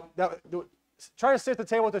 And try to sit at the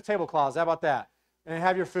table with the tablecloths. How about that? And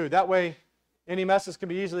have your food. That way, any messes can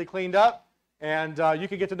be easily cleaned up, and you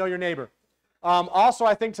can get to know your neighbor. Also,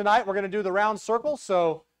 I think tonight we're going to do the round circle.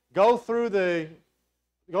 So go through the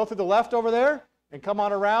left over there and come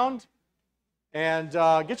on around and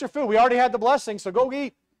get your food. We already had the blessing, so go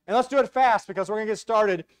eat. And let's do it fast because we're going to get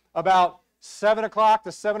started about 7 o'clock to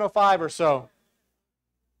 7:05 or so.